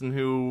person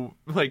who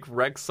like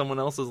wrecks someone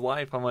else's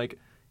life. I'm like,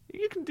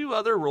 you can do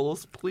other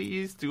roles,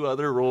 please do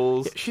other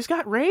roles. She's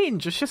got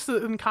range. It's just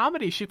in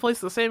comedy, she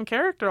plays the same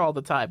character all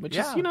the time, which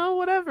is,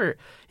 whatever.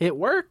 It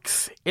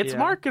works. It's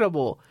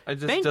marketable.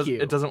 Thank you.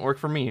 It doesn't work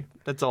for me.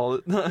 That's all.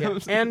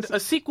 And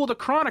a sequel to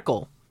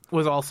Chronicle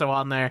was also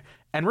on there.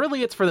 And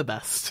really, it's for the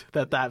best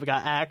that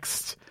got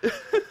axed.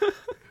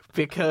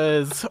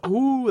 Because,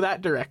 that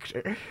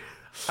director.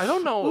 I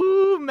don't know.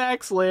 Ooh,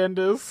 Max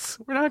Landis.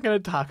 We're not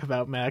going to talk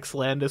about Max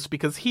Landis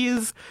because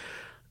he's...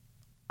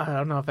 I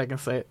don't know if I can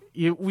say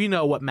it. We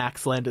know what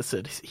Max Landis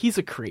is. He's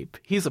a creep.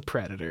 He's a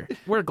predator.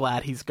 We're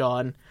glad he's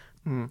gone.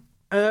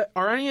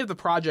 Are any of the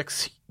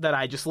projects that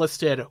I just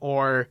listed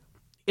or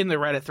in the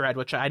Reddit thread,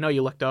 which I know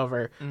you looked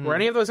over, were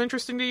any of those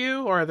interesting to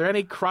you? Or are there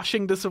any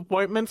crushing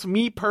disappointments?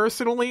 Me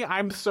personally,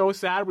 I'm so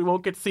sad we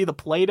won't get to see the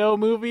Play-Doh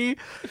movie.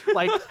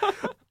 Like...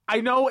 I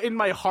know in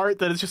my heart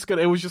that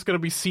it was just gonna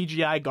be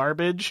CGI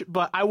garbage,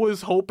 but I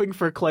was hoping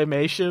for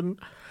claymation,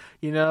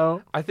 you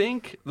know? I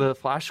think the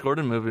Flash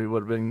Gordon movie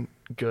would have been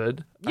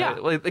good.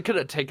 Yeah. They could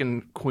have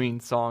taken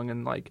Queen's song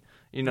and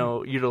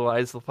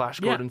utilized the Flash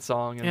Gordon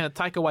song. And...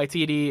 Taika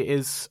Waititi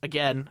is,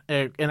 again,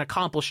 an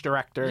accomplished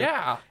director.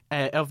 Yeah.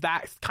 Of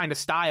that kind of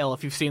style,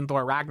 if you've seen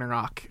Thor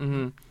Ragnarok.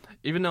 Mm-hmm.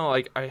 Even though,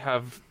 I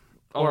have...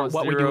 Or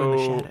What We Do in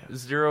the Shadows.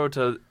 Zero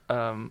to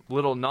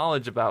little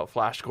knowledge about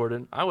Flash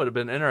Gordon, I would have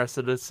been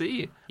interested to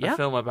see a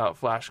film about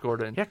Flash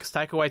Gordon. Yeah, because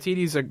Taika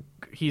Waititi's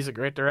he's a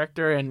great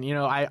director, and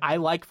I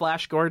like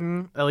Flash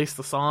Gordon, at least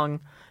the song,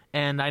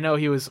 and I know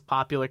he was a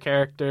popular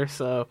character,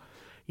 so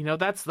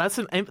that's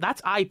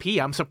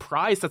IP. I'm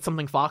surprised that's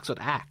something Fox would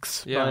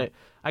axe. Yeah. But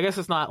I guess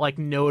it's not like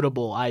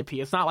notable IP.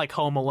 It's not like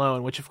Home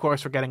Alone, which of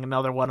course we're getting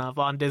another one of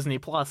on Disney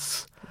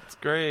Plus. It's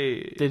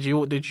great. Did you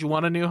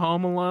want a new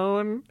Home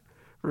Alone?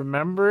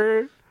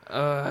 Remember?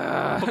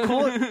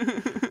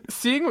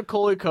 Seeing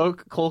Macaulay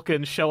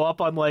Culkin show up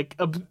on like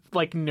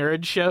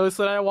nerd shows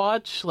that I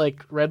watch,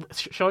 like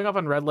showing up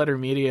on Red Letter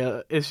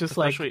Media, is just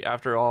especially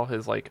after all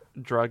his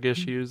drug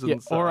issues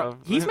and stuff. Or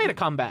he's made a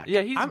comeback.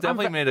 Yeah, he's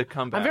definitely made a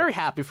comeback. I'm very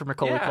happy for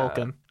Macaulay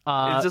Culkin.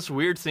 It's just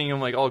weird seeing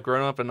him all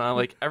grown up, and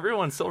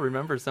everyone still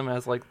remembers him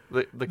as the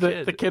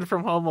kid, the kid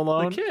from Home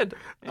Alone, the kid.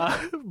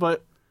 Yeah.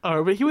 But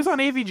he was on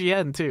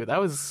AVGN too. That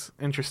was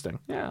interesting.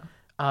 Yeah.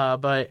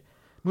 But.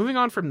 Moving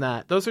on from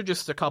that, those are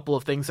just a couple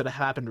of things that have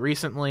happened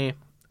recently.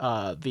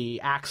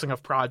 The axing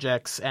of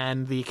projects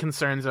and the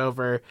concerns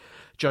over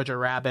Jojo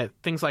Rabbit,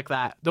 things like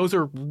that. Those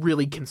are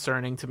really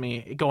concerning to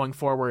me going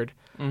forward.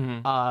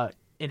 Mm-hmm.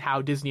 in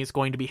how Disney is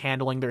going to be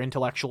handling their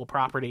intellectual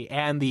property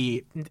and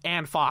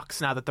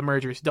Fox now that the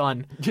merger's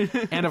done.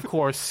 And of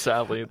course,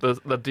 sadly,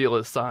 the deal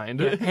is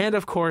signed. And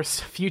of course,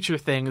 future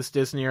things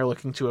Disney are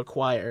looking to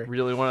acquire.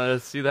 Really wanted to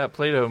see that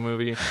Play-Doh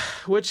movie.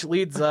 Which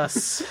leads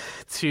us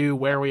to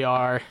where we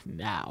are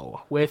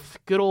now with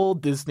good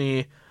old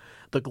Disney,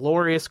 the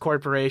glorious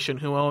corporation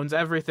who owns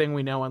everything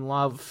we know and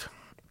love.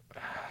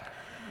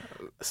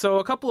 So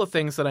a couple of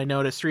things that I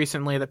noticed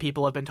recently that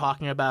people have been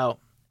talking about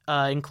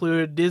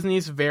include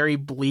Disney's very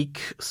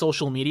bleak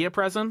social media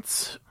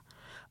presence,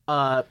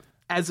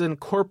 as in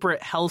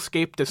corporate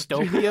hellscape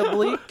dystopia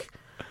bleak.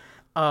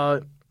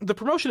 The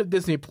promotion of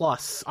Disney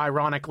Plus,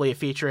 ironically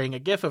featuring a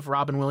gif of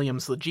Robin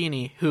Williams, the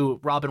genie, who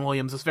Robin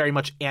Williams is very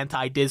much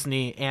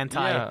anti-Disney,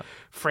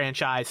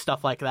 anti-franchise,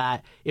 stuff like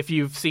that. If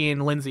you've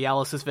seen Lindsay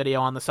Ellis's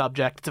video on the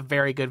subject, it's a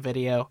very good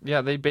video.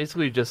 Yeah, they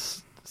basically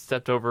just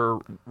stepped over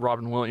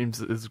Robin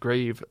Williams'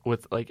 grave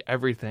with, like,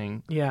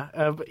 everything. Yeah,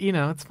 but,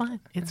 it's fine.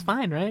 It's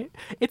fine, right?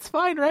 It's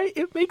fine, right?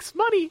 It makes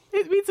money.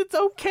 It means it's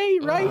okay,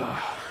 right?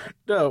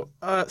 No.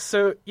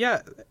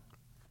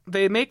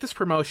 They make this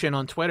promotion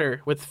on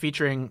Twitter with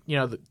featuring,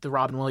 the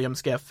Robin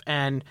Williams gif,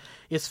 and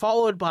it's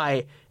followed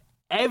by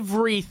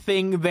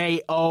everything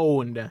they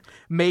own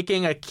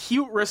making a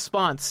cute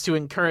response to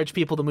encourage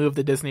people to move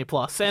to Disney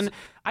Plus. And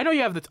I know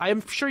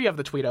I'm sure you have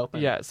the tweet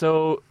open. Yeah,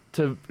 so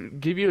to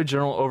give you a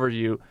general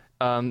overview,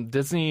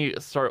 Disney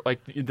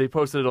they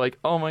posted like,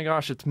 oh my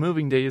gosh, it's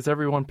moving day. Is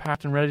everyone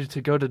packed and ready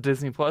to go to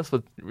Disney Plus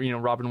with,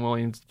 Robin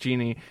Williams,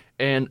 Genie?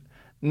 And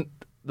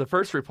the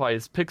first reply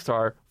is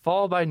Pixar,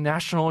 followed by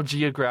National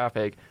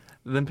Geographic,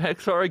 then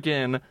Pixar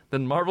again,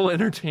 then Marvel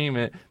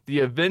Entertainment, the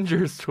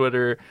Avengers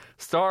Twitter,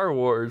 Star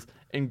Wars,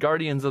 and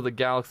Guardians of the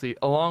Galaxy,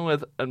 along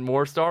with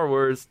more Star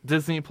Wars,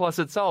 Disney Plus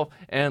itself,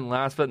 and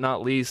last but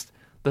not least,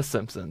 The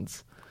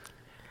Simpsons.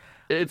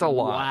 It's a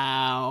lot.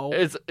 Wow.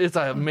 It's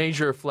a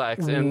major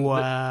flex. And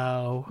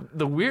wow.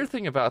 The weird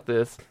thing about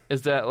this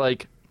is that,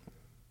 like,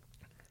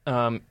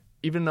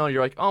 even though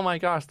you're like, oh my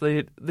gosh,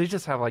 they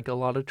just have like a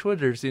lot of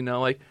Twitters,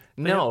 no.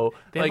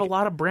 They have a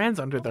lot of brands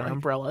under their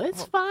umbrella.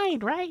 It's fine,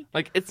 right?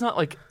 Like, it's not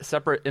like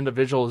separate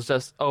individuals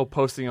just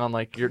posting on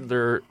like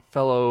their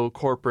fellow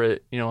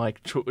corporate,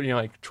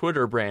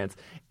 Twitter brands.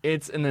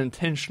 It's an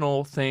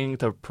intentional thing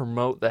to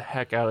promote the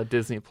heck out of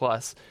Disney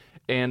Plus,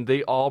 and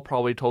they all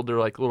probably told their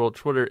like little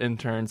Twitter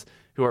interns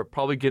who are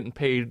probably getting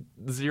paid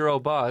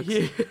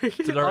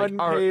 $0. They're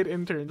unpaid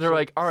interns. They're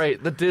like, all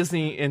right, the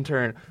Disney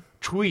intern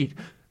tweet.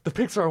 The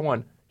Pixar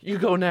one, you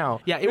go now.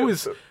 Yeah, it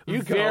was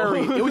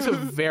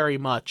very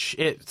much,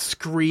 it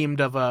screamed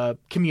of a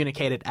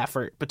communicated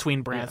effort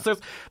between brands. Yeah.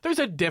 There's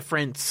a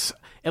difference,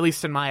 at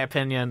least in my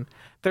opinion.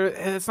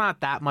 It's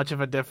not that much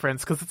of a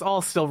difference because it's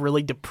all still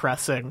really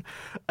depressing.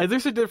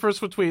 There's a difference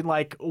between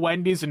like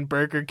Wendy's and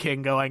Burger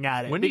King going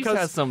at it. Wendy's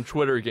has some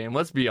Twitter game,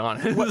 let's be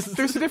honest.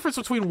 There's a difference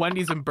between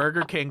Wendy's and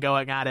Burger King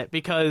going at it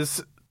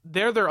because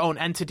they're their own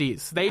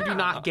entities. They do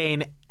not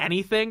gain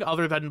anything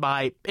other than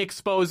by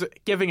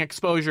giving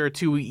exposure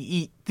to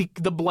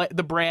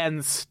the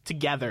brands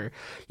together.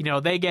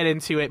 They get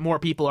into it. More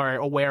people are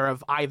aware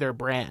of either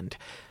brand,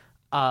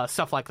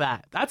 stuff like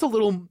that. That's a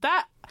little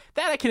that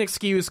I can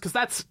excuse because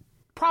that's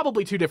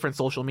probably two different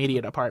social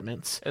media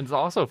departments. And it's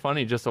also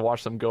funny just to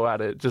watch them go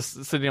at it,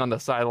 just sitting on the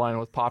sideline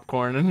with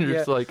popcorn and you're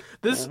just like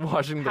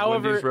watching the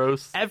Wendy's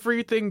roast.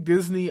 Everything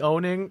Disney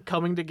owning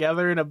coming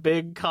together in a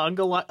big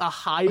a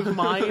hive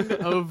mind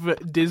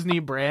of Disney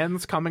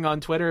brands coming on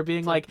Twitter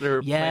being like,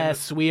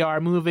 yes, we are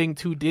moving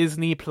to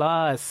Disney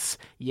Plus.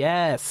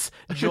 Yes,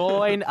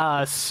 join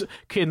us,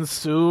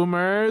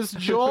 consumers.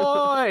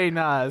 Join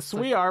us.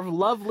 We are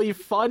lovely,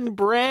 fun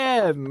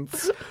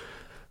brands.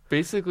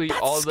 Basically,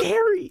 all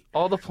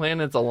the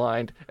planets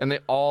aligned, and they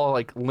all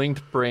like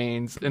linked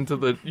brains into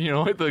the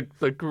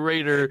the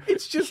greater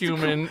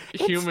human.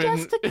 It's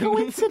just a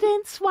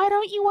coincidence. Why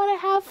don't you want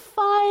to have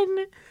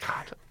fun?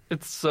 God,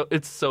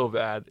 it's so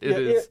bad.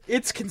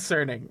 It's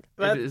concerning.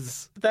 It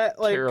is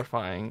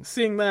terrifying.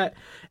 Seeing that,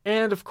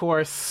 and of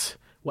course,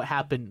 what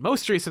happened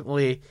most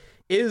recently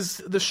is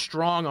the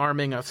strong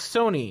arming of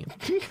Sony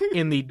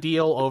in the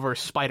deal over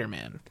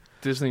Spider-Man.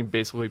 Disney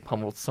basically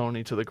pummeled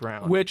Sony to the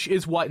ground. Which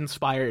is what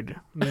inspired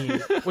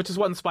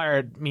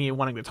me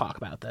wanting to talk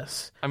about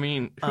this. I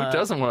mean, who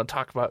doesn't want to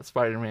talk about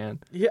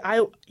Spider-Man?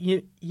 Yeah,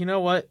 you know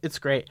what? It's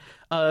great.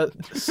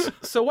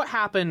 So what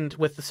happened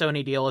with the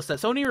Sony deal is that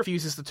Sony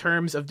refuses the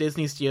terms of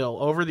Disney's deal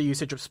over the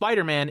usage of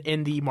Spider-Man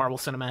in the Marvel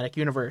Cinematic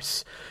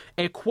Universe.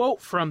 A quote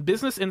from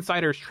Business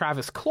Insider's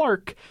Travis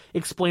Clark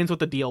explains what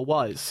the deal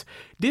was.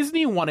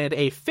 Disney wanted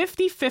a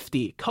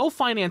 50-50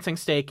 co-financing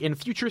stake in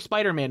future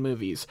Spider-Man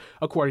movies,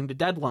 according to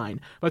Deadline,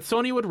 but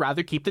Sony would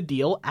rather keep the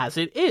deal as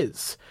it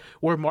is,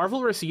 where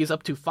Marvel receives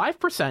up to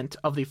 5%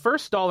 of the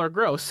first dollar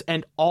gross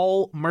and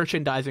all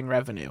merchandising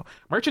revenue.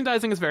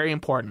 Merchandising is very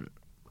important.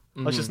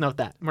 Let's just note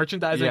that.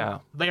 Merchandising,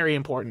 very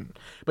important.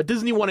 But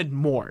Disney wanted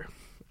more.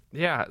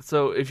 Yeah,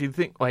 so if you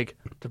think, like,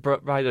 to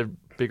provide a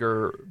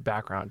bigger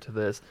background to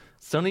this,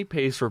 Sony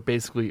pays for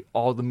basically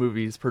all the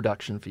movies'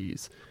 production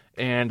fees.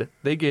 And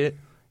they get,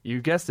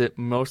 you guessed it,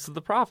 most of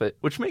the profit,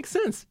 which makes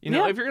sense. You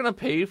know, if you're going to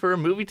pay for a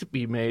movie to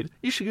be made,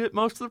 you should get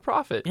most of the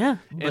profit. Yeah,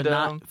 but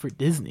not for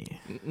Disney.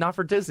 Not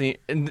for Disney.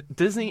 And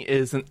Disney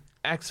is an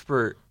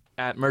expert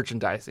at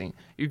merchandising.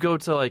 You go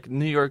to like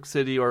New York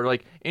City or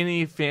like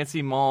any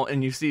fancy mall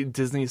and you see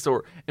Disney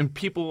store and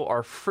people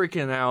are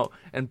freaking out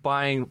and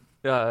buying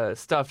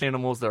stuffed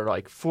animals that are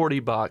like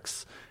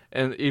 $40,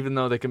 and even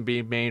though they can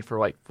be made for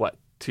like what,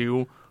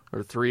 $2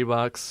 or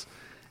 $3,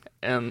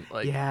 and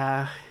like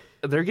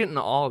they're getting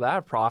all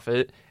that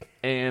profit,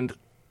 and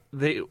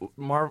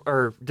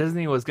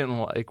Disney was getting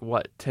like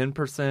what,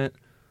 10%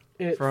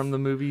 from the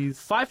movies,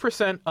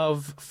 5%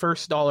 of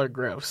first dollar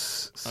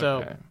gross,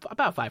 so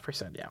about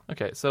 5%. Yeah.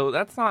 Okay, so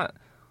that's not.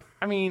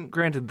 I mean,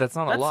 granted, that's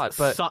not a lot,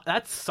 but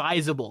that's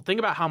sizable. Think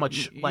about how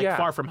much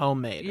Far From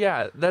Home made.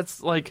 Yeah,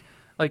 that's like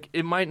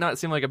it might not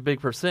seem like a big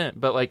percent,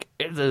 but like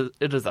it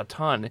is a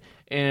ton.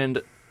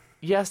 And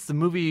yes, the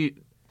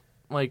movie,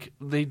 like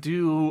they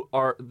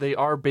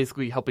are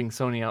basically helping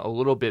Sony out a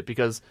little bit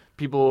because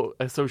people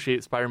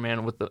associate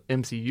Spider-Man with the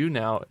MCU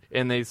now,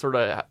 and they sort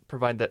of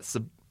provide that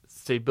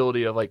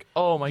stability of like,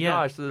 oh my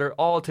gosh, they're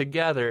all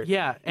together.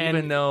 Yeah, and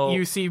even though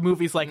you see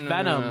movies like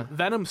Venom.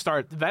 Venom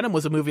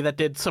was a movie that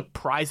did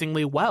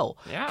surprisingly well,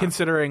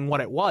 considering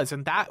what it was,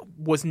 and that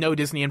was no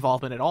Disney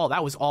involvement at all.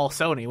 That was all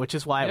Sony, which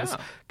is why it was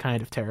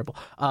kind of terrible.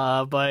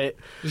 But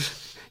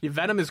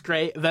Venom is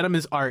great. Venom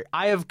is art.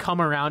 I have come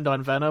around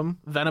on Venom.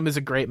 Venom is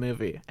a great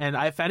movie, and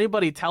if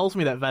anybody tells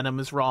me that Venom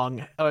is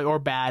wrong or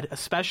bad,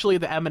 especially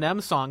the Eminem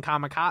song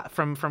from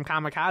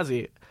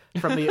Kamikaze.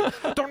 From the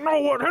don't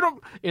know what hit him,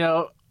 you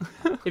know.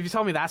 If you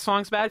tell me that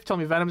song's bad, if you tell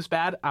me Venom's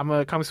bad, I'm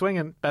gonna come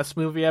swinging. Best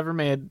movie ever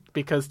made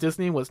because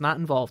Disney was not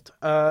involved.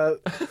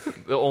 The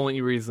only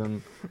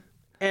reason.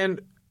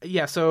 And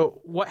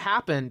so what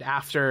happened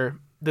after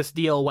this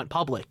deal went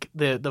public?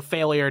 The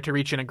failure to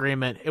reach an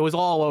agreement. It was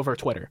all over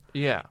Twitter.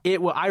 Yeah.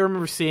 I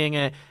remember seeing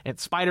it, and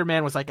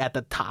Spider-Man was like at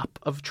the top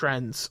of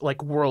trends,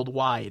 like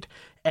worldwide,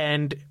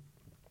 and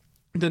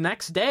the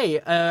next day,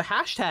 a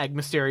hashtag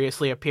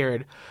mysteriously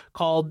appeared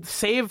called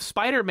Save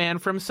Spider-Man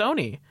from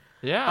Sony.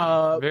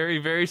 Yeah, very,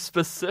 very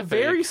specific.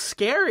 Very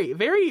scary.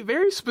 Very,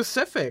 very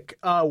specific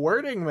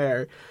wording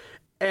there.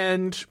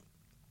 And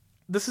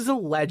this is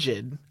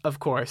alleged, of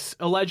course.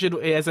 Alleged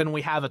as in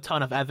we have a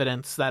ton of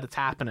evidence that it's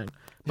happening.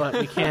 But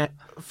we can't,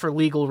 for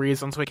legal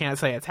reasons, we can't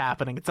say it's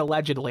happening. It's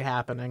allegedly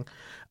happening.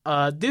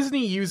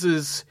 Disney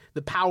uses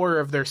the power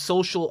of their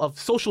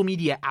social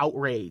media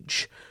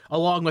outrage,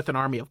 along with an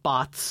army of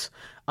bots,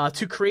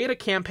 to create a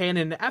campaign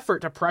in an effort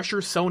to pressure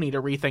Sony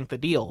to rethink the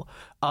deal.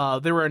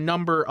 There were a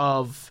number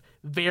of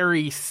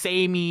very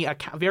samey,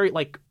 very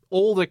like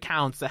old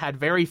accounts that had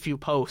very few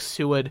posts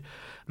who would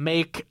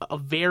make a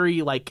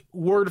very like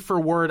word for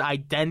word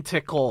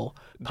identical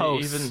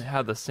posts. They even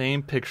had the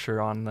same picture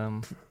on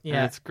them. Yeah,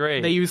 and it's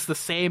great. They use the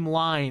same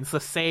lines,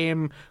 the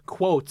same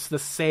quotes, the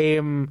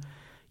same,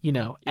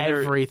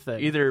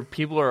 everything. Either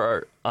people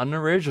are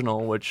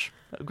unoriginal, which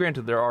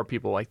granted there are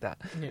people like that.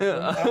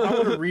 Yeah, I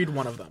want to read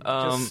one of them.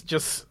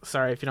 Just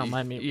sorry if you don't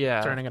mind me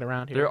turning it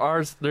around here.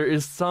 There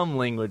is some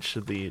language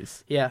to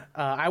these. Yeah,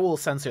 I will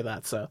censor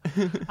that. So,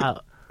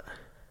 all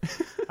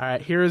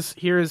right,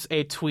 here's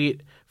a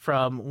tweet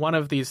from one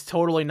of these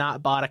totally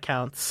not bot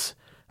accounts.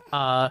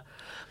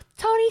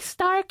 Tony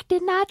Stark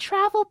did not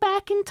travel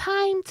back in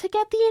time to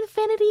get the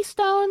Infinity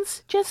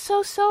Stones just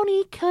so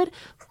Sony could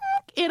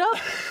it up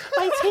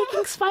by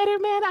taking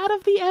Spider-Man out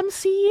of the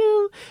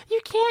MCU.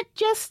 You can't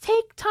just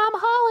take Tom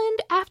Holland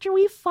after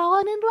we've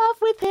fallen in love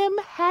with him.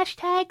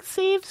 Hashtag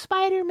save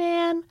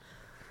Spider-Man.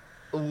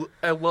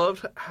 I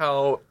loved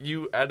how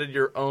you added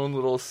your own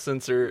little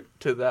censor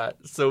to that,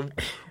 so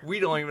we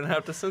don't even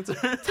have to censor.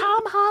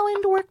 Tom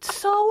Holland worked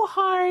so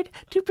hard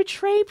to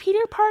portray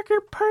Peter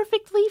Parker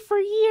perfectly for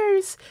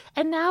years,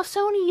 and now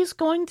Sony is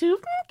going to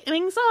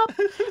things up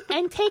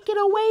and take it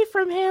away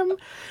from him.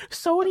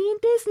 Sony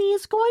and Disney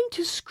is going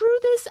to screw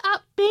this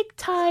up big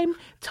time.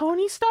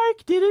 Tony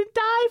Stark didn't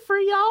die for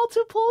y'all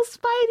to pull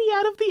Spidey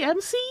out of the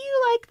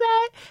MCU like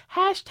that.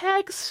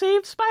 Hashtag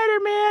save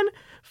Spider-Man.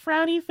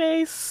 Frowny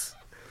face.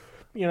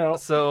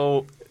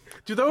 So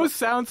do those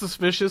sound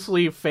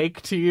suspiciously fake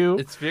to you?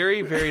 It's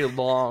very, very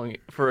long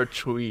for a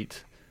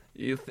tweet.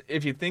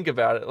 If you think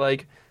about it,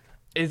 like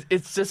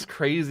it's just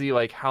crazy,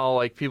 like how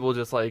like people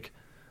just like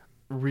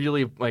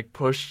really like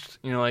pushed,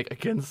 like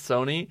against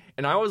Sony.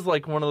 And I was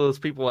like one of those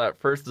people at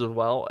first as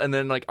well. And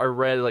then like I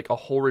read like a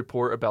whole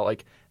report about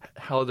like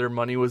how their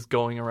money was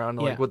going around,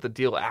 and, like what the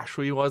deal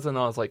actually was, and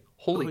I was like,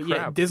 holy crap!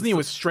 Yeah, Disney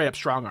was straight up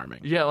strong arming.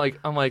 Yeah, like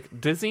I'm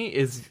like Disney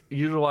is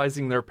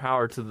utilizing their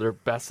power to their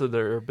best of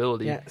their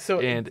ability. Yeah,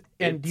 so and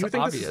do you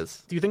think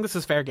obvious. Do you think this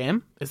is fair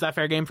game? Is that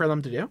fair game for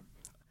them to do?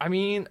 I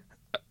mean,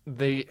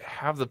 they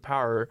have the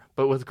power,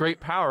 but with great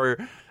power,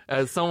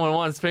 as someone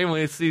once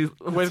famously sees,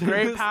 with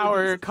great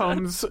power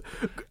comes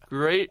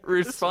great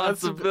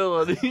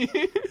responsibility.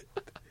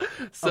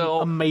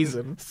 So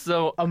amazing.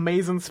 So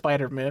amazing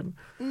Spider-Man.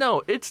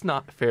 No, it's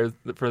not fair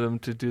for them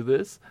to do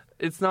this.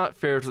 It's not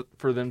fair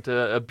for them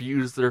to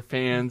abuse their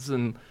fans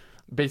and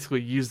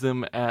basically use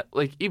them at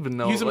like even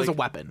though use them like, as a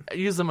weapon.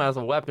 Use them as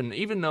a weapon,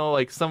 even though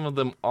like some of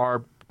them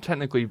are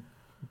technically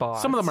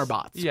bots. Some of them are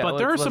bots, yeah, but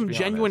there are some be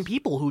genuine honest.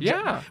 people who,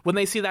 when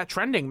they see that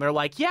trending, they're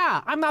like,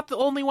 yeah, I'm not the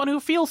only one who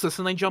feels this,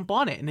 and they jump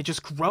on it, and it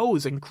just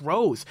grows and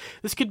grows.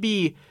 This could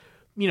be,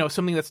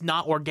 something that's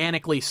not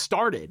organically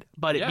started,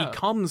 but it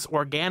becomes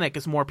organic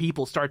as more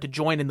people start to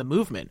join in the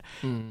movement.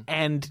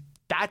 And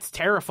that's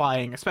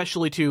terrifying,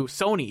 especially to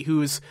Sony,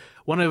 who's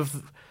one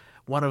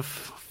of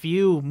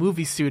few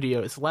movie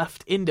studios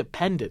left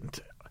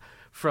independent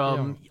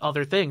from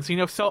other things.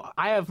 So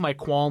I have my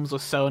qualms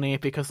with Sony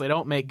because they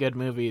don't make good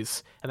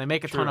movies and they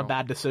make a ton of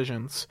bad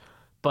decisions.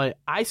 But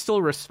I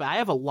still I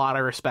have a lot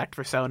of respect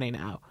for Sony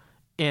now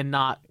in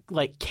not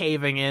like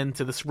caving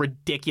into this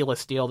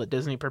ridiculous deal that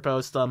Disney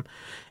proposed them.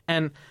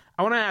 And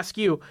I want to ask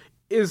you,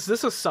 is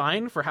this a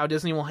sign for how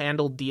Disney will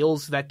handle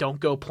deals that don't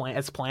go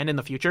as planned in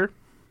the future?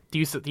 Do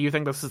you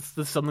think this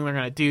is something they're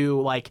going to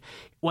do, like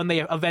when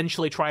they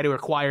eventually try to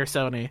acquire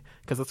Sony,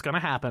 because it's going to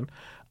happen?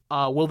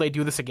 Will they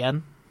do this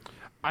again?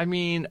 I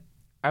mean,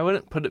 I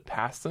wouldn't put it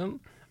past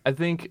them. I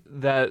think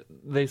that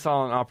they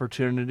saw an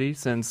opportunity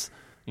since,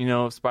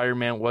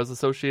 Spider-Man was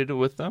associated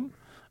with them,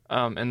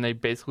 and they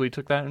basically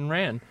took that and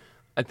ran.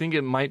 I think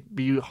it might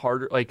be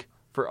harder, like,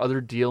 for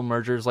other deal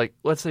mergers. Like,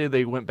 let's say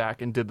they went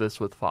back and did this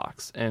with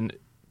Fox, and,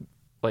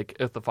 like,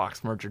 if the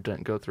Fox merger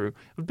didn't go through, it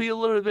would be a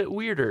little bit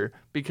weirder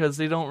because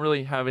they don't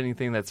really have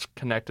anything that's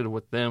connected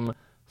with them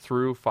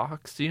through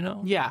Fox,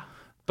 Yeah.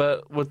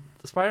 But with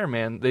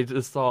Spider-Man, they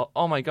just thought,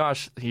 oh my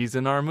gosh, he's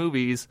in our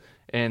movies,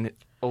 and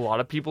a lot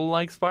of people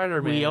like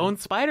Spider-Man. We own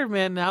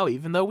Spider-Man now,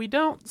 even though we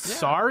don't. Yeah.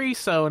 Sorry,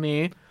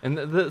 Sony. And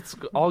this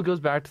all goes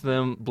back to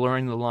them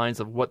blurring the lines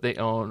of what they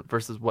own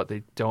versus what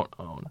they don't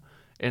own.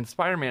 And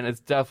Spider-Man is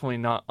definitely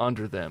not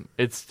under them.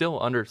 It's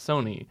still under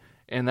Sony,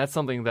 and that's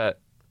something that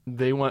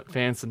they want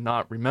fans to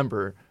not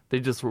remember. They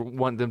just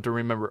want them to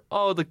remember,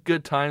 the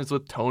good times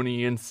with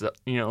Tony and,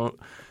 Spider-Man.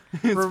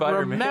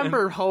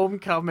 Remember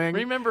Homecoming.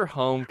 Remember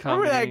Homecoming.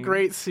 Remember that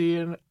great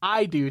scene?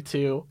 I do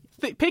too.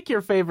 Pick your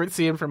favorite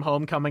scene from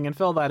Homecoming and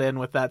fill that in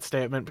with that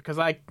statement, because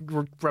I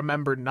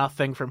remember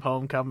nothing from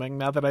Homecoming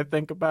now that I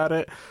think about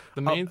it.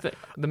 The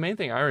main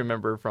thing I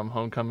remember from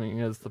Homecoming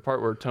is the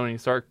part where Tony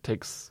Stark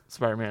takes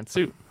Spider-Man's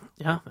suit.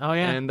 Yeah. Oh,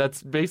 yeah. And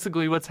that's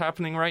basically what's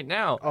happening right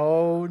now.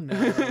 Oh,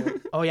 no.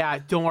 Oh, yeah.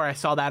 Don't worry. I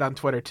saw that on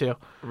Twitter, too.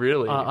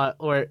 Really?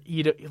 Or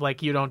you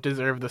don't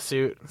deserve the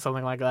suit.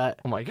 Something like that.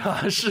 Oh, my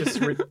gosh.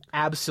 Just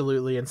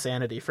absolutely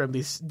insanity from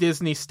these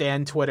Disney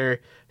stan Twitter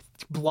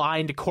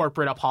blind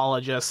corporate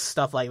apologists,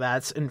 stuff like that.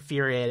 It's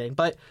infuriating.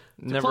 But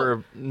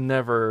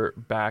never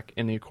back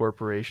any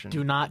corporation.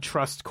 Do not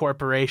trust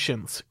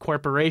corporations.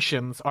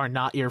 Corporations are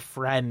not your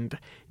friend.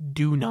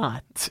 Do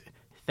not.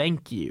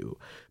 Thank you.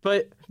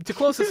 But to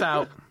close this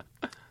out,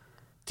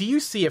 do you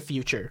see a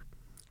future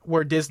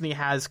where Disney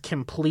has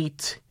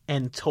complete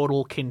and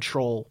total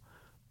control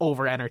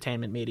over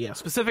entertainment media,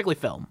 specifically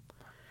film?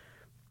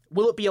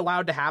 Will it be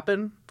allowed to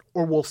happen,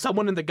 or will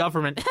someone in the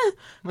government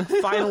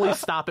finally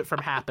stop it from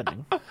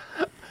happening?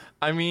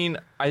 I mean,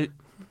 I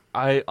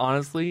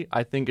honestly,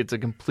 I think it's a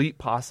complete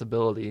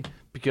possibility,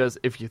 because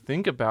if you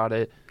think about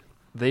it,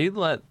 they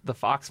let the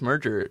Fox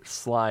merger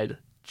slide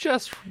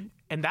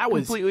and that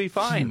was completely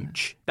fine.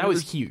 Huge. That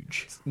was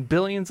huge.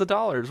 Billions of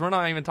dollars. We're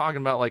not even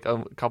talking about like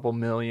a couple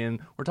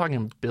million. We're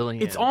talking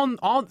billions. It's on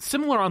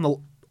similar on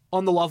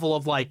the level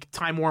of like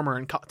Time Warner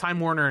and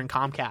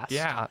Comcast.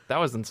 Yeah, that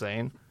was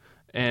insane.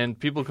 And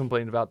people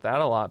complained about that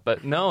a lot.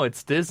 But no,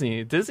 it's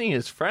Disney. Disney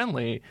is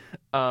friendly.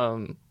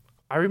 I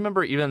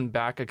remember even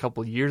back a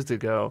couple years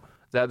ago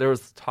that there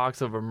was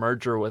talks of a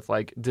merger with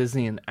like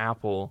Disney and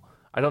Apple.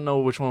 I don't know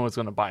which one was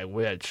going to buy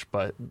which,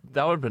 but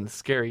that would have been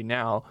scary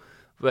now.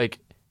 Like,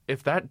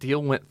 if that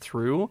deal went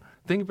through,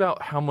 think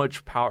about how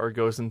much power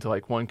goes into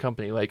like one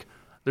company. Like,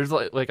 there's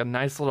like a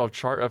nice little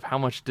chart of how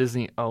much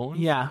Disney owns.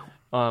 Yeah.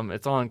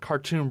 It's on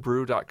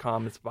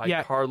cartoonbrew.com. It's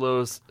by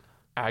Carlos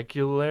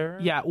Aguilera.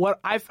 Yeah.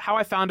 How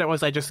I found it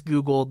was I just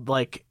Googled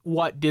like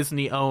what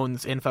Disney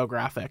owns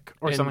infographic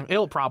or something.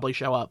 It'll probably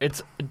show up.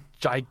 It's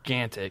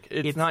gigantic.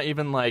 It's not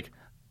even like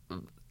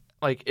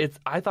it's.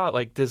 I thought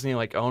like Disney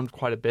like owned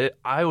quite a bit.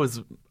 I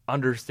was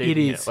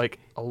understating it like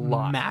a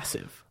lot.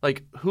 Massive.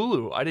 Like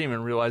Hulu, I didn't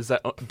even realize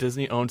that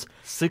Disney owns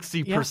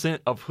 60%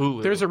 of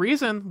Hulu. There's a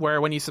reason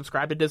where when you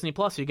subscribe to Disney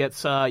Plus, you get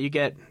you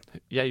get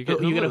a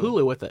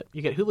Hulu with it.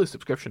 You get Hulu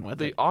subscription with it.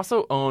 They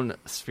also own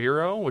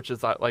Sphero, which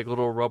is that like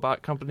little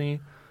robot company.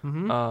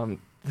 Mm-hmm.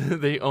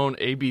 They own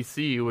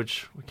ABC,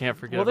 which we can't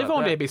forget. Well, they've about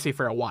owned that. ABC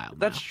for a while now.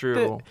 That's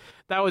true.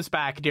 That was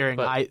back during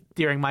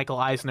Michael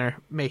Eisner.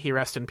 May he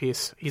rest in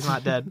peace. He's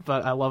not dead,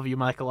 but I love you,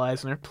 Michael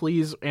Eisner.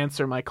 Please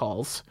answer my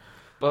calls.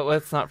 But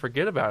let's not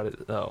forget about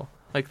it, though.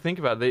 Like, think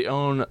about it. They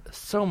own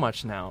so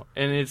much now,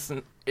 and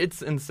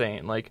it's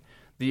insane. Like,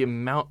 the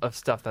amount of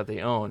stuff that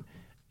they own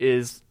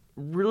is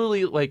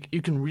really, like,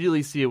 you can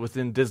really see it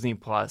within Disney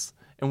Plus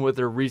and with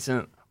their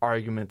recent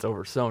arguments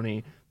over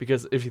Sony.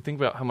 Because if you think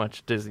about how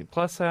much Disney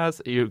Plus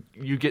has, you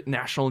get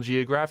National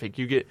Geographic,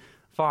 you get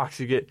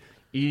Fox, you get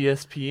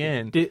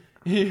ESPN,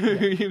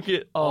 you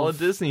get all of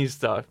Disney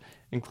stuff.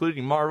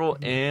 including Marvel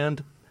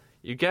and,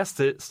 you guessed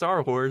it,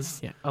 Star Wars.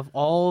 Yeah. Of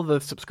all the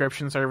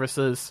subscription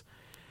services,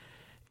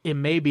 it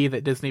may be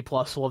that Disney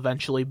Plus will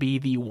eventually be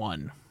the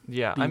one.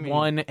 Yeah, the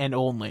one and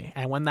only.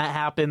 And when that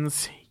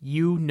happens,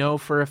 you know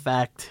for a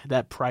fact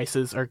that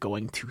prices are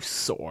going to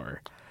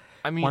soar.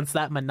 I mean, once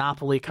that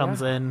monopoly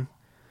comes in,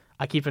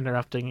 I keep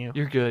interrupting you.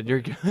 You're good.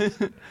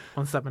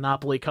 Once that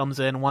monopoly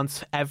comes in,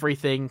 once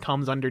everything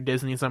comes under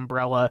Disney's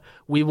umbrella,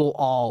 we will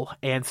all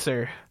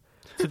answer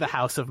to the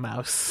House of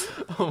Mouse.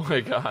 Oh my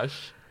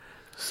gosh.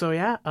 So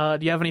yeah,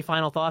 do you have any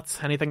final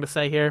thoughts? Anything to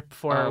say here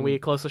before we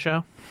close the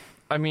show?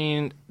 I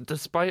mean,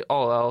 despite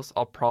all else,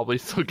 I'll probably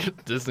still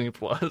get Disney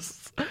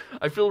Plus.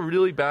 I feel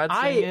really bad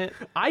saying it.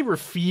 I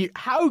refuse.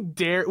 How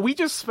dare we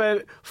just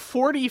spent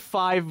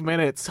 45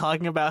 minutes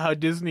talking about how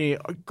Disney,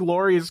 a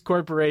glorious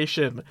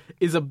corporation,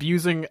 is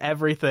abusing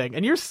everything,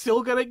 and you're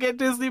still gonna get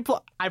Disney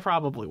Plus? I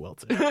probably will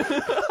too.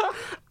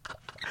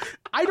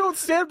 I don't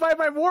stand by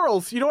my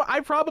morals. You know what?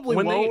 I probably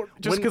won't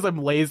just because I'm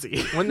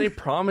lazy. When they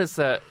promise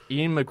that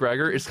Ian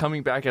McGregor is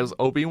coming back as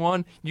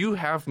Obi-Wan, you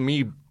have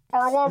me.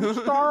 I love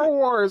Star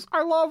Wars.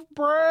 I love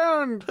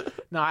Brand.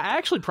 No, I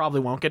actually probably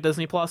won't get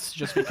Disney Plus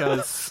just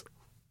because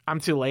I'm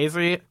too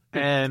lazy,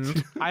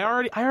 and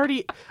I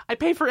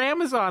pay for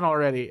Amazon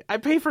already. I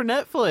pay for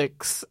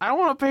Netflix. I don't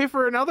want to pay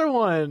for another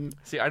one.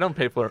 See, I don't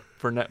pay for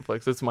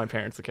Netflix. It's my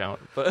parents'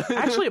 account. But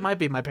actually, it might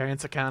be my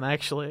parents' account.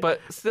 Actually,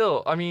 but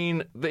still, I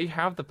mean, they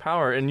have the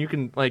power, and you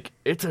can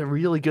it's a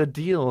really good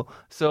deal.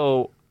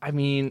 So, I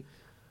mean.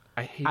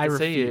 I hate to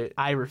say it.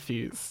 I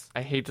refuse.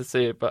 I hate to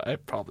say it, but I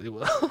probably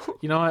will.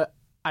 You know what?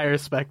 I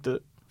respect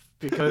it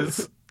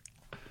because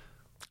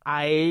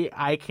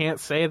I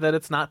can't say that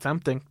it's not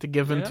tempting to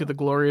give in to the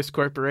glorious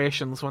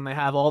corporations when they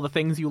have all the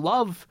things you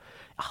love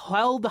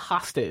held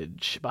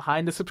hostage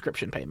behind a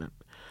subscription payment.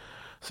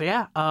 So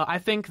yeah, I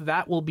think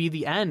that will be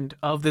the end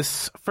of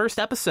this first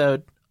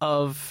episode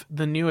of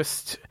the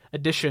newest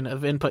edition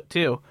of Input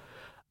 2.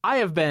 I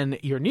have been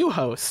your new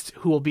host,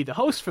 who will be the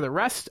host for the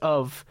rest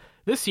of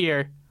this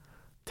year,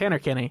 Tanner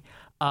Kinney.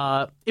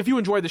 If you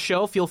enjoyed the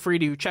show, feel free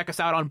to check us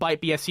out on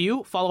Byte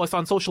BSU. Follow us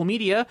on social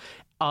media,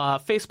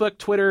 Facebook,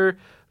 Twitter,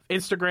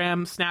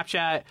 Instagram,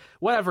 Snapchat,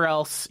 whatever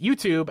else,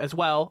 YouTube as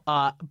well.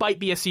 Byte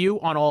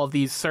BSU on all of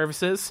these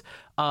services.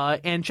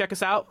 And check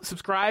us out,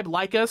 subscribe,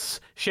 like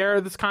us,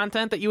 share this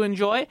content that you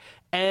enjoy,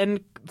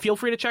 and feel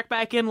free to check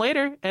back in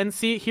later and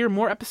hear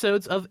more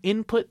episodes of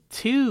Input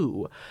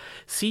 2.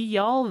 See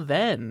y'all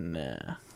then.